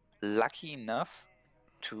lucky enough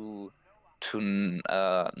to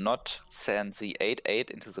not send the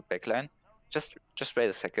 8-8 into the backline. Just wait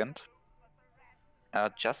a second.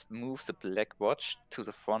 Just move the Blackwatch to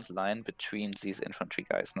the front line between these infantry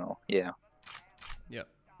guys now. Yeah. Yep,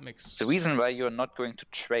 makes... The reason why you're not going to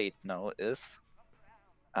trade now is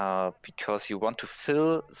because you want to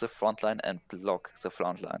fill the front line and block the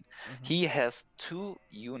front line. He has 2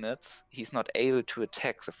 units. He's not able to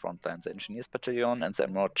attack the front line, the Engineers Battalion and the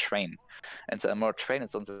Emerald Train. And the Emerald Train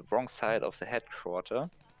is on the wrong side of the headquarter.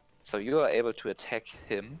 So you are able to attack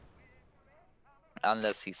him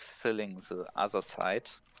unless he's filling the other side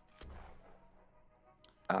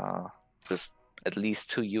with at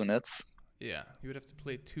least 2 units. Yeah, you would have to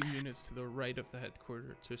play 2 units to the right of the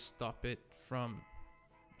headquarter to stop it from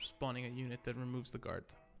spawning a unit that removes the guard.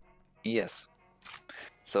 Yes.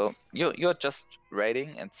 So you're just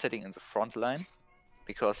raiding and sitting in the front line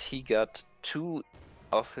because he got 2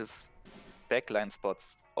 of his backline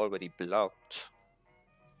spots already blocked.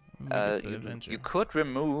 We get the You Avenger. could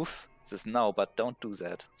remove this now, but don't do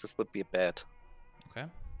that. This would be bad. Okay.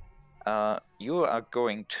 You are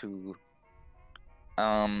going to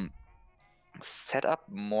set up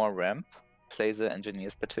more ramp. Play the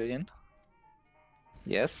Engineers Battalion.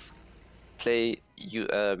 Yes. Play you.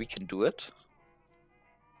 We can do it.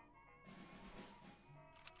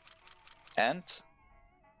 And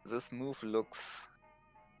this move looks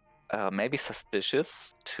maybe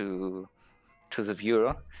suspicious to the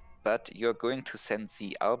viewer, but you're going to send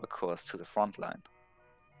the Albacores to the front line.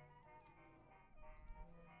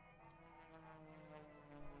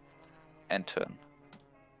 And turn.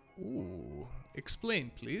 Ooh.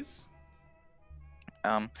 Explain, please.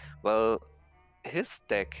 Well, his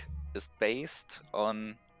deck is based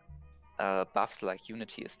on buffs like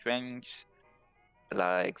Unity is Strength,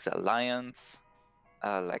 like the Alliance,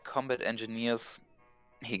 like Combat Engineers.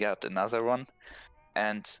 He got another one,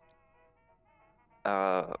 and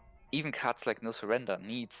even cards like No Surrender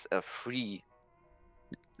needs a free.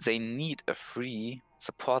 They need a free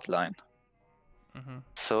support line. Mm-hmm.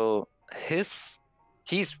 So he's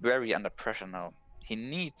very under pressure now.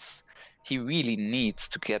 He really needs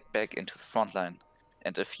to get back into the front line.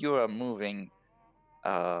 And if you are moving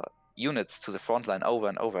units to the front line over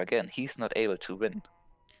and over again, he's not able to win.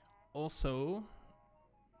 Also,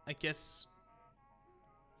 I guess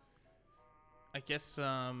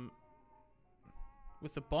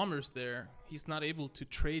with the bombers there, he's not able to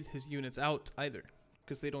trade his units out either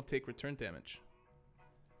because they don't take return damage.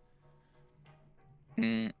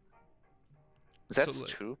 That's So, like,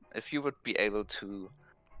 true. If you would be able to,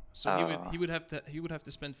 so he would have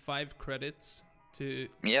to spend 5 credits to.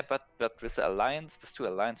 yeah, but with the alliance, with 2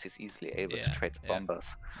 alliance, he's easily able to Yeah, trade the yeah.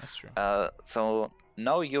 bombers. That's true. So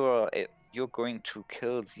now you're going to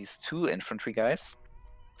kill these 2 infantry guys.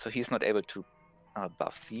 So he's not able to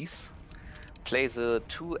buff these. Play the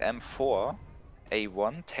 2 M4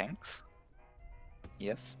 A1 tanks.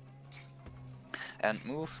 Yes. And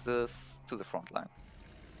move this to the front line.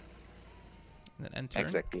 And then end turn.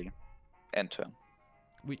 Exactly. End turn.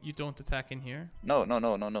 You don't attack in here.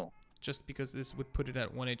 No. Just because this would put it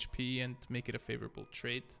at 1 HP and make it a favorable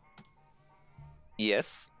trade.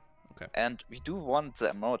 Yes. Okay. And we do want the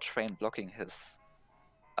Emerald train blocking his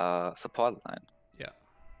support line. Yeah.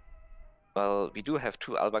 Well, we do have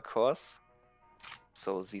 2 Albacores,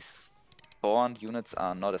 so these spawned units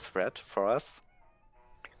are not a threat for us.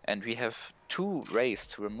 And we have 2 rays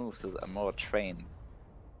to remove the Emerald train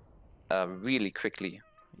really quickly.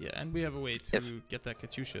 Yeah, and we have a way to get that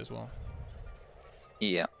Katyusha as well.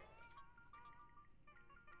 Yeah.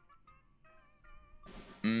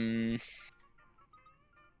 And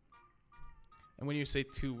when you say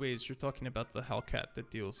 2 ways, you're talking about the Hellcat that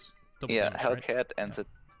deals double damage, Hellcat right? and the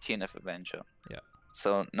TNF Avenger. Yeah.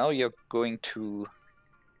 So now you're going to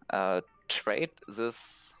trade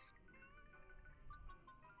this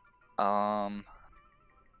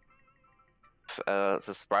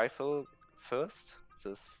this rifle first,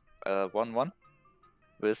 this 1-1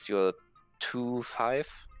 with your 2-5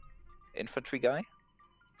 infantry guy.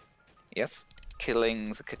 Yes,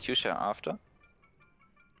 killing the Katyusha after.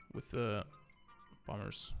 With the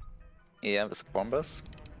bombers. Yeah, with the bombers.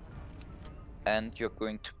 And you're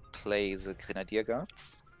going to play the Grenadier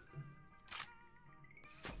Guards.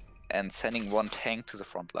 And sending 1 tank to the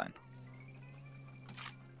front line.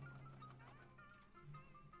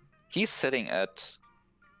 He's sitting at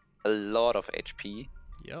a lot of HP.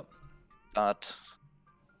 Yep. But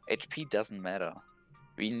HP doesn't matter.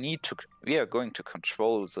 We are going to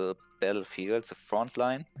control the battlefield, the front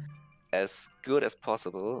line, as good as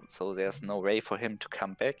possible, so there's no way for him to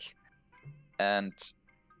come back. And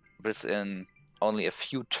within only a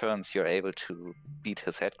few turns, you're able to beat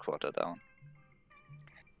his headquarters down.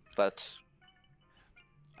 But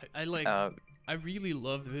I really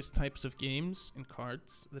love this types of games in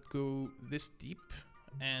cards that go this deep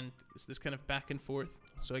and it's this kind of back and forth.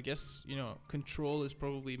 So I guess, control is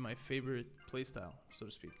probably my favorite playstyle, so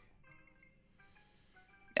to speak.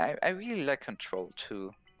 I really like control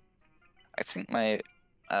too. I think my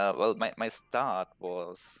start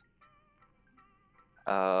was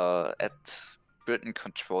at Britain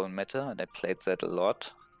Control Meta, and I played that a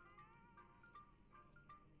lot.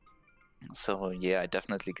 So yeah, I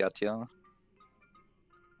definitely got you.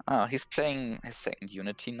 He's playing his second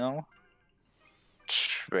Unity now.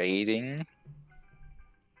 Trading.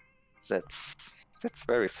 That's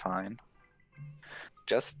very fine.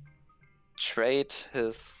 Just trade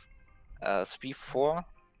his 3-4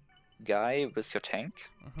 guy with your tank.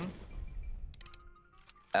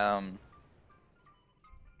 And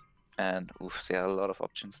oof, there are a lot of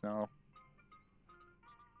options now.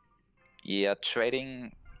 Yeah,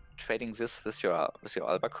 trading trading this with your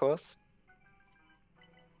albacores.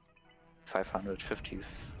 550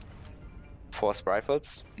 force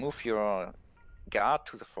rifles. Move your guard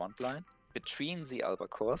to the front line between the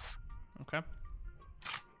albacores. Okay.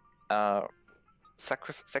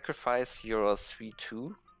 Sacrifice your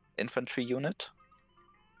 3-2 infantry unit.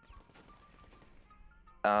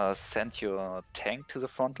 Send your tank to the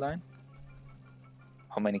front line.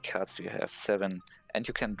 How many cards do you have? 7. And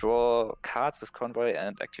you can draw cards with convoy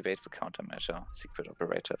and activate the countermeasure, secret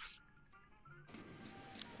operatives.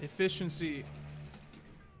 Efficiency.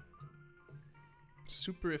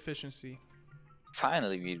 Super efficiency.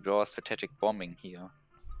 Finally, we draw strategic bombing here.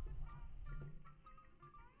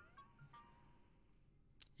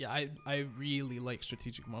 Yeah, I really like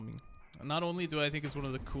strategic bombing. Not only do I think it's one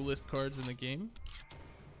of the coolest cards in the game.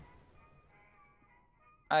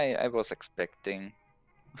 I was expecting.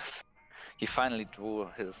 He finally drew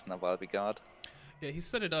his Naval Brigade. Yeah, he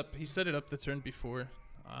set it up. He set it up the turn before.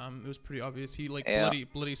 It was pretty obvious. He like Yeah.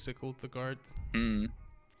 bloody sickled the guard.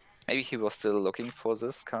 Maybe he was still looking for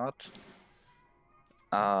this card.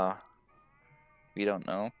 We don't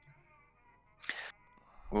know.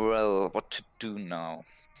 Well, what to do now?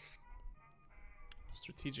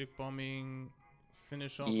 Strategic bombing,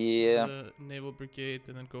 finish off Yeah. the naval brigade,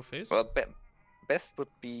 and then go face. Well, best would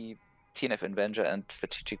be TNF Avenger and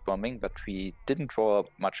strategic bombing, but we didn't draw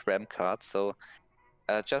much RAM cards, so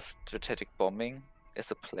just strategic bombing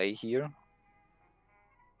is a play here.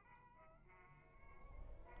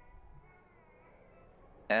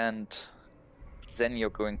 And then you're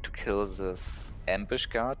going to kill this ambush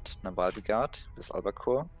guard, Naval Brigade, with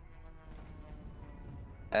Albacore.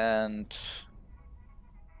 And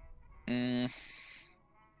you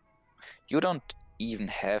don't even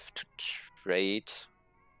have to trade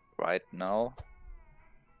right now.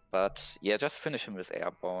 But yeah, just finish him with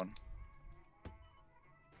airborne.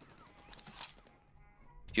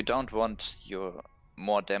 You don't want your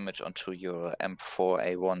more damage onto your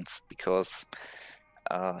M4 A1s because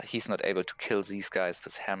he's not able to kill these guys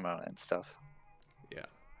with hammer and stuff. Yeah.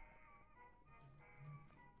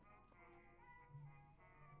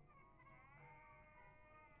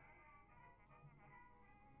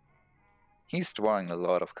 He's drawing a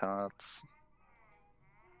lot of cards.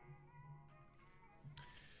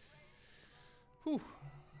 Whew.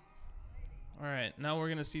 Alright, now we're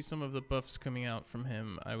gonna see some of the buffs coming out from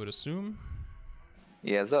him, I would assume.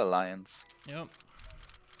 Yeah, the Alliance. Yep.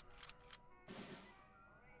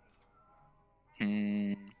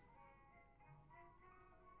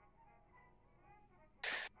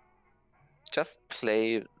 Just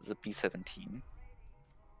play the B-17.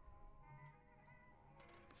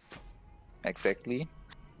 Exactly.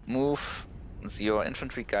 Move your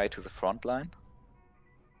infantry guy to the front line.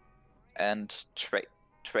 And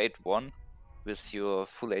trade one with your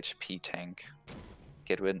full HP tank.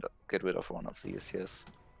 Get rid of one of these, yes.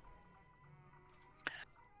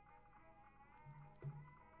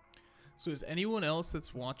 So is anyone else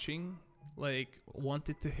that's watching like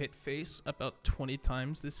wanted to hit face about 20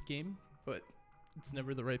 times this game, but it's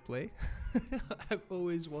never the right play? I've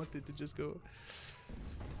always wanted to just go.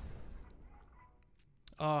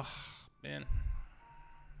 Oh, man.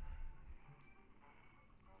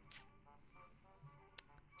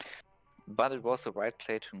 But it was the right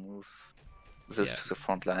play to move this to the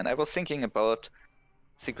front line. I was thinking about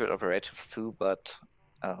secret operatives too, but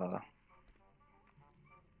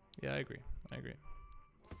yeah, I agree.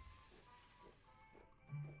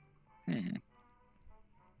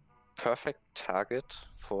 Perfect target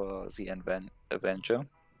for the Avenger.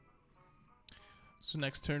 So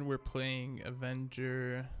next turn we're playing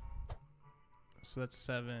Avenger. So that's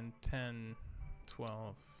 7, 10,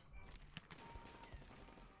 12.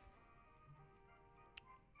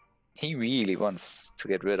 He really wants to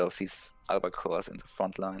get rid of these albacores in the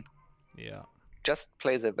front line. Yeah. Just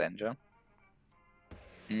play the Avenger.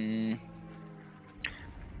 And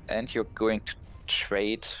you're going to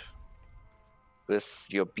trade with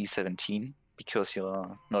your B-17 because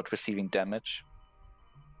you're not receiving damage.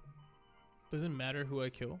 Doesn't matter who I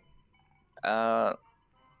kill.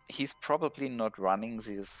 He's probably not running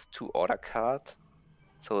this 2 order card,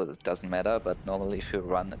 so it doesn't matter, but normally if you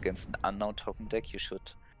run against an unknown token deck, you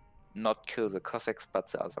should not kill the Cossacks, but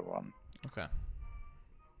the other one. Okay.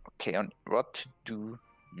 Okay, and what to do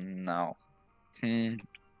now?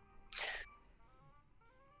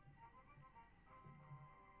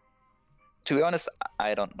 To be honest,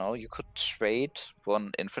 I don't know. You could trade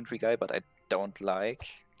one infantry guy, but I don't like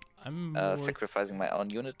I'm sacrificing my own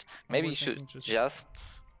unit. Maybe you should just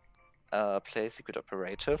play secret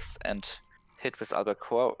operatives and hit with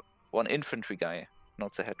Albacore one infantry guy,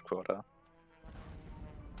 not the headquarter.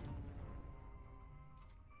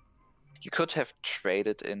 You could have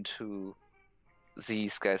traded into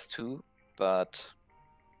these guys too, but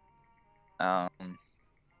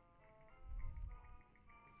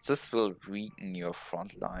this will weaken your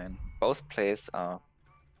front line. Both plays are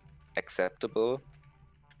acceptable.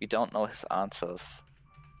 We don't know his answers.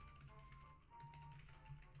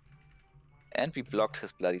 And we blocked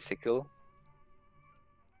his bloody sickle.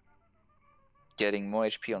 Getting more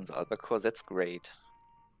HP on the albacore, that's great.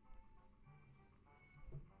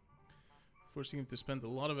 Forcing him to spend a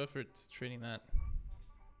lot of effort training that.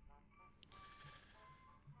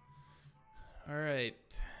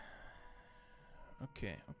 Alright.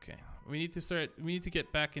 Okay. We need to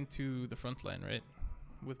get back into the front line, right?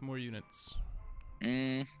 With more units.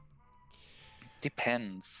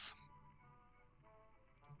 Depends.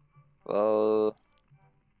 Well.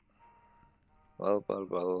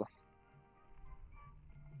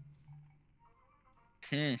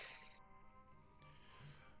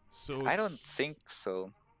 So I don't think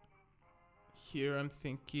so. here I'm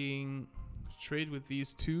thinking trade with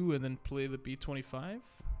these two and then play the B-25.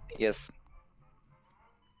 Yes.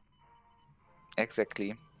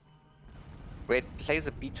 Exactly. Wait, play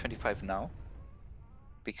the B-25 now.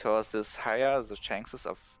 Because this higher the chances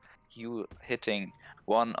of you hitting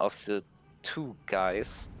one of the two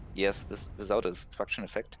guys. Yes, without a destruction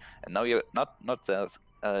effect. And now you're not the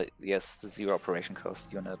yes, the 0 operation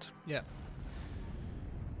cost unit. Yeah.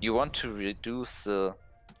 You want to reduce the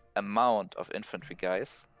amount of infantry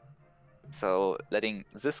guys. So letting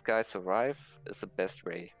this guy survive is the best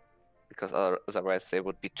way. Because otherwise there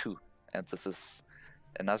would be 2. And this is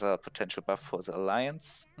another potential buff for the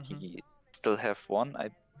alliance. He still have 1, I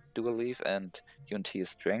do believe, and unity is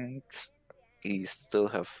strength. He still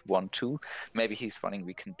have 1 too. Maybe he's running,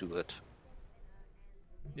 we can do it.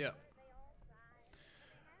 Yeah.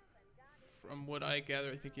 From what I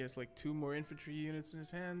gather, I think he has like 2 more infantry units in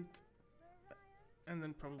his hand. And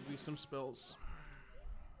then probably some spells.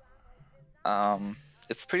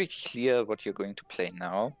 It's pretty clear what you're going to play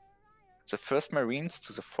now. The first Marines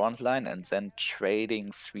to the front line and then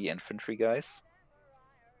trading 3 infantry guys.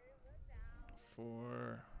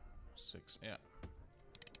 4, 6, yeah.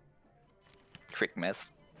 Quick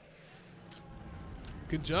mess.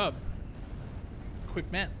 Good job. Quick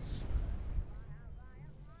maths.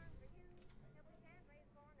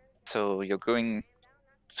 So you're going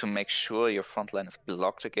to make sure your front line is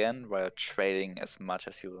blocked again while trading as much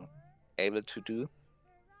as you're able to do.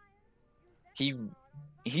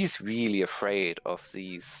 He's really afraid of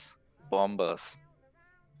these bombers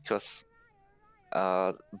because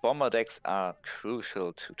bomber decks are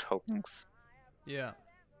crucial to tokens. Yeah.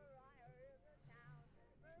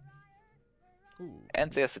 Ooh.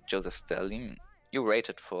 And there's a Joseph Stalin you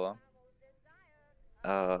waited for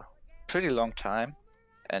a pretty long time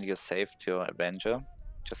and you saved your Avenger.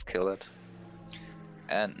 Just kill it.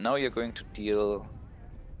 And now you're going to deal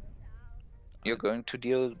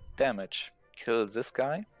damage. Kill this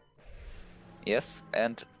guy. Yes,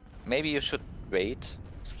 and maybe you should wait.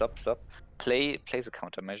 Stop. Play the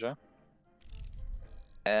countermeasure.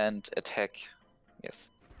 And attack.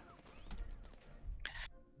 Yes.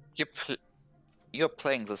 You're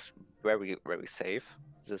playing this very, very safe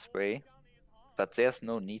this way, but there's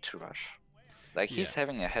no need to rush. Like he's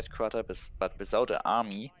having a headquarter, but without an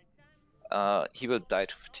army, he will die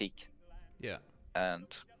to fatigue. Yeah. And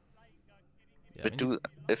Yeah,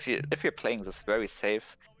 if you're playing this very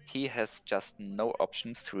safe, he has just no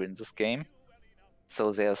options to win this game.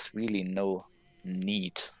 So there's really no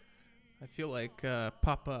need. I feel like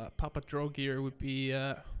Papa Drogear would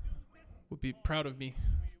be proud of me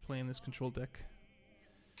playing this control deck.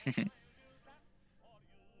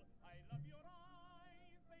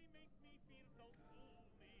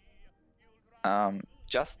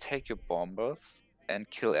 Just take your bombers and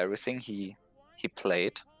kill everything he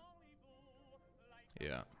played.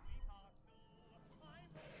 Yeah.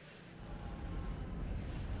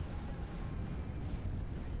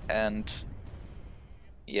 And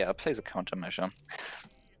yeah, play the countermeasure.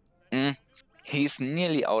 He's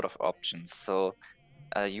nearly out of options, so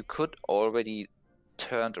you could already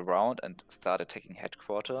turned around and start attacking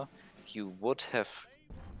headquarter. You would have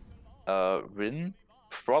Rin,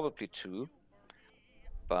 probably 2,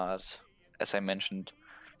 but as I mentioned,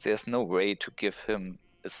 there's no way to give him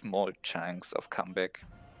a small chance of comeback.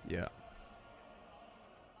 Yeah.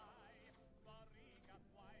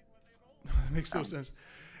 That makes no sense.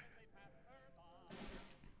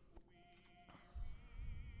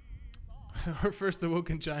 Our first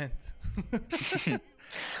awoken giant.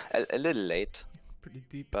 a little late. Pretty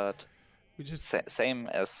deep. But we just same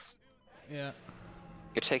as yeah.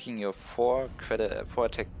 You're taking your 4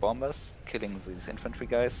 attack bombers, killing these infantry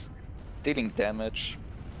guys, dealing damage.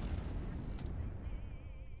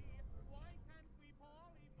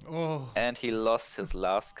 Oh, And he lost his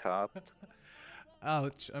last card.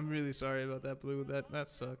 ouch! I'm really sorry about that, Blue. That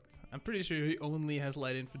sucked. I'm pretty sure he only has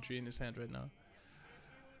light infantry in his hand right now.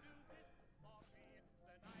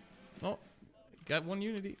 Oh, got one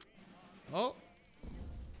unity. Oh.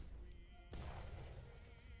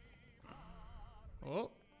 Oh.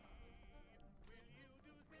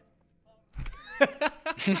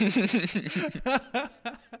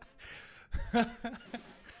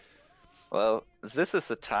 Well, this is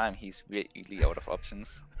the time he's really out of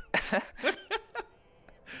options.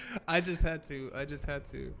 I just had to. I just had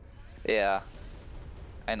to. Yeah,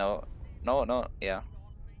 I know. No, yeah.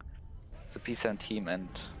 It's a P7 team and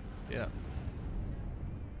Yeah.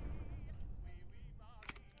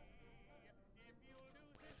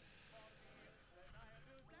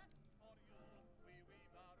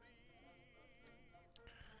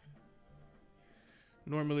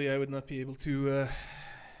 Normally, I would not be able to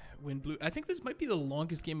win Blue. I think this might be the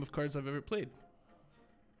longest game of cards I've ever played.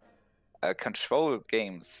 control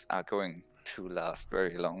games are going to last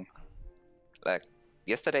very long. Like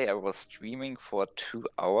yesterday I was streaming for 2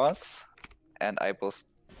 hours and I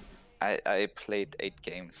played 8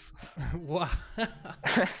 games. Wow.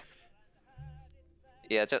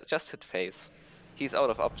 Yeah, just hit face. He's out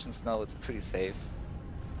of options now, it's pretty safe.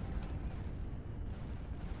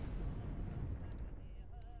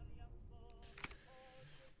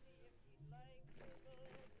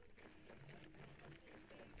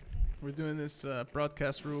 We're doing this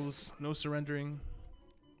broadcast rules, no surrendering.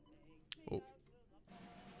 Oh.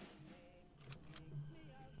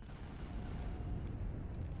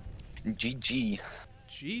 GG.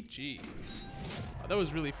 GG. Oh, that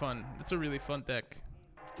was really fun. That's a really fun deck.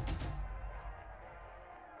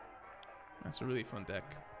 That's a really fun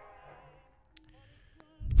deck.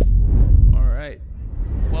 All right.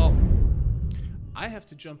 Well, I have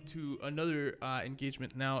to jump to another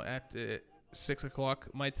engagement now at 6 o'clock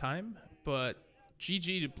my time, but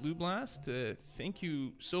GG to Blue Blast. Thank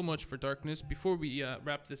you so much for Darkness. Before we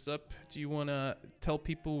wrap this up, do you want to tell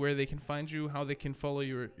people where they can find you, how they can follow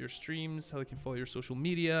your streams, how they can follow your social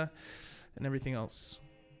media, and everything else?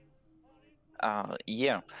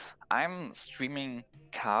 Yeah, I'm streaming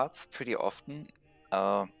cards pretty often.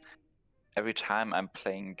 Every time I'm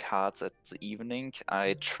playing cards at the evening,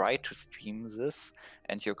 I try to stream this,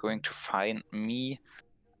 and you're going to find me.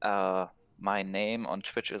 My name on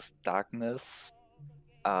Twitch is Darkness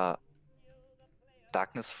 4,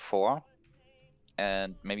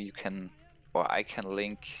 and maybe you can, or I can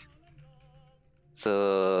link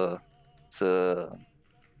the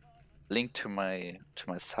link to my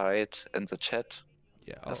site in the chat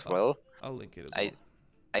as well. I'll link it as well.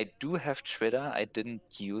 I do have Twitter. I didn't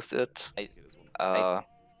use it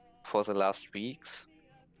for the last weeks,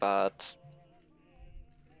 but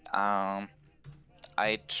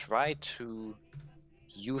I try to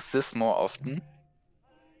use this more often,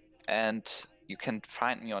 and you can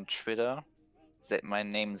find me on Twitter. My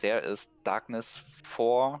name there is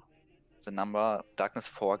Darkness4, the number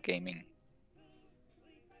Darkness4 Gaming.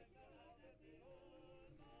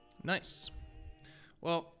 Nice.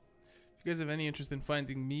 Well, if you guys have any interest in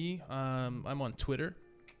finding me, I'm on Twitter.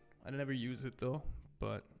 I never use it though,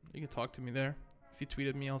 but you can talk to me there. If you tweet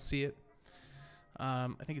at me, I'll see it. I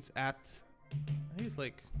think it's at. I think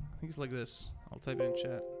it's like this. I'll type it in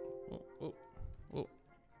chat. Oh.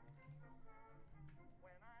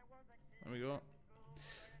 There we go.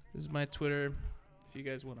 This is my Twitter. If you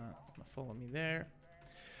guys wanna follow me there.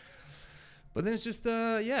 But then it's just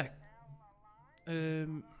yeah.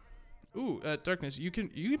 Darkness. You can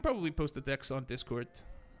probably post the decks on Discord.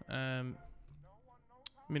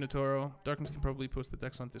 Minotauro. Darkness can probably post the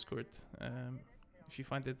decks on Discord. If you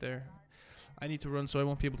find it there. I need to run, so I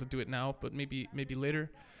won't be able to do it now, but maybe later.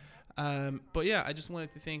 But yeah, I just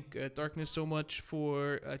wanted to thank Darkness so much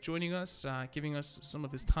for joining us, giving us some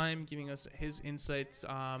of his time, giving us his insights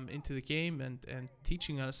into the game, and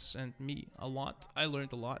teaching us and me a lot. I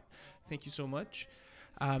learned a lot. Thank you so much.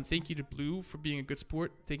 Thank you to Blue for being a good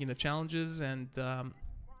sport, taking the challenges, and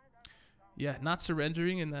yeah, not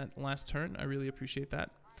surrendering in that last turn. I really appreciate that.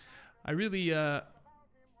 I really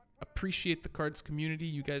appreciate the cards community.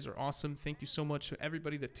 You guys are awesome. Thank you so much to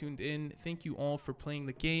everybody that tuned in. Thank you all for playing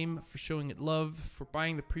the game, for showing it love, for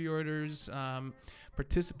buying the pre-orders,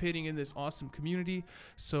 participating in this awesome community.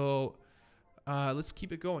 So let's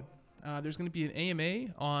keep it going. There's going to be an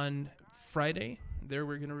AMA on Friday. There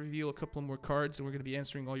we're going to reveal a couple more cards, and we're going to be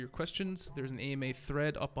answering all your questions. There's an AMA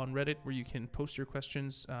thread up on Reddit where you can post your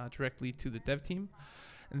questions directly to the dev team.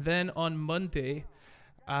 And then on Monday,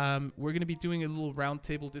 we're going to be doing a little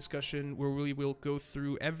roundtable discussion where we will go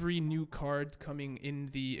through every new card coming in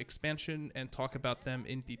the expansion and talk about them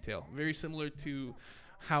in detail. Very similar to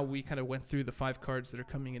how we kind of went through the 5 cards that are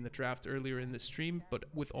coming in the draft earlier in the stream, but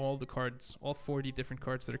with all the cards, all 40 different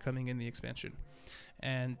cards that are coming in the expansion.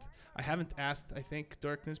 And I haven't asked, I think,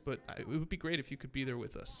 Darkness, but it would be great if you could be there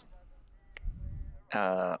with us.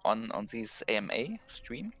 On this AMA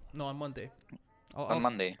stream? No, on Monday. On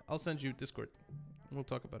Monday. I'll send you Discord. We'll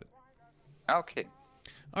talk about it. Okay.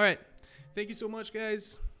 All right. Thank you so much,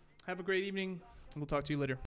 guys. Have a great evening. We'll talk to you later.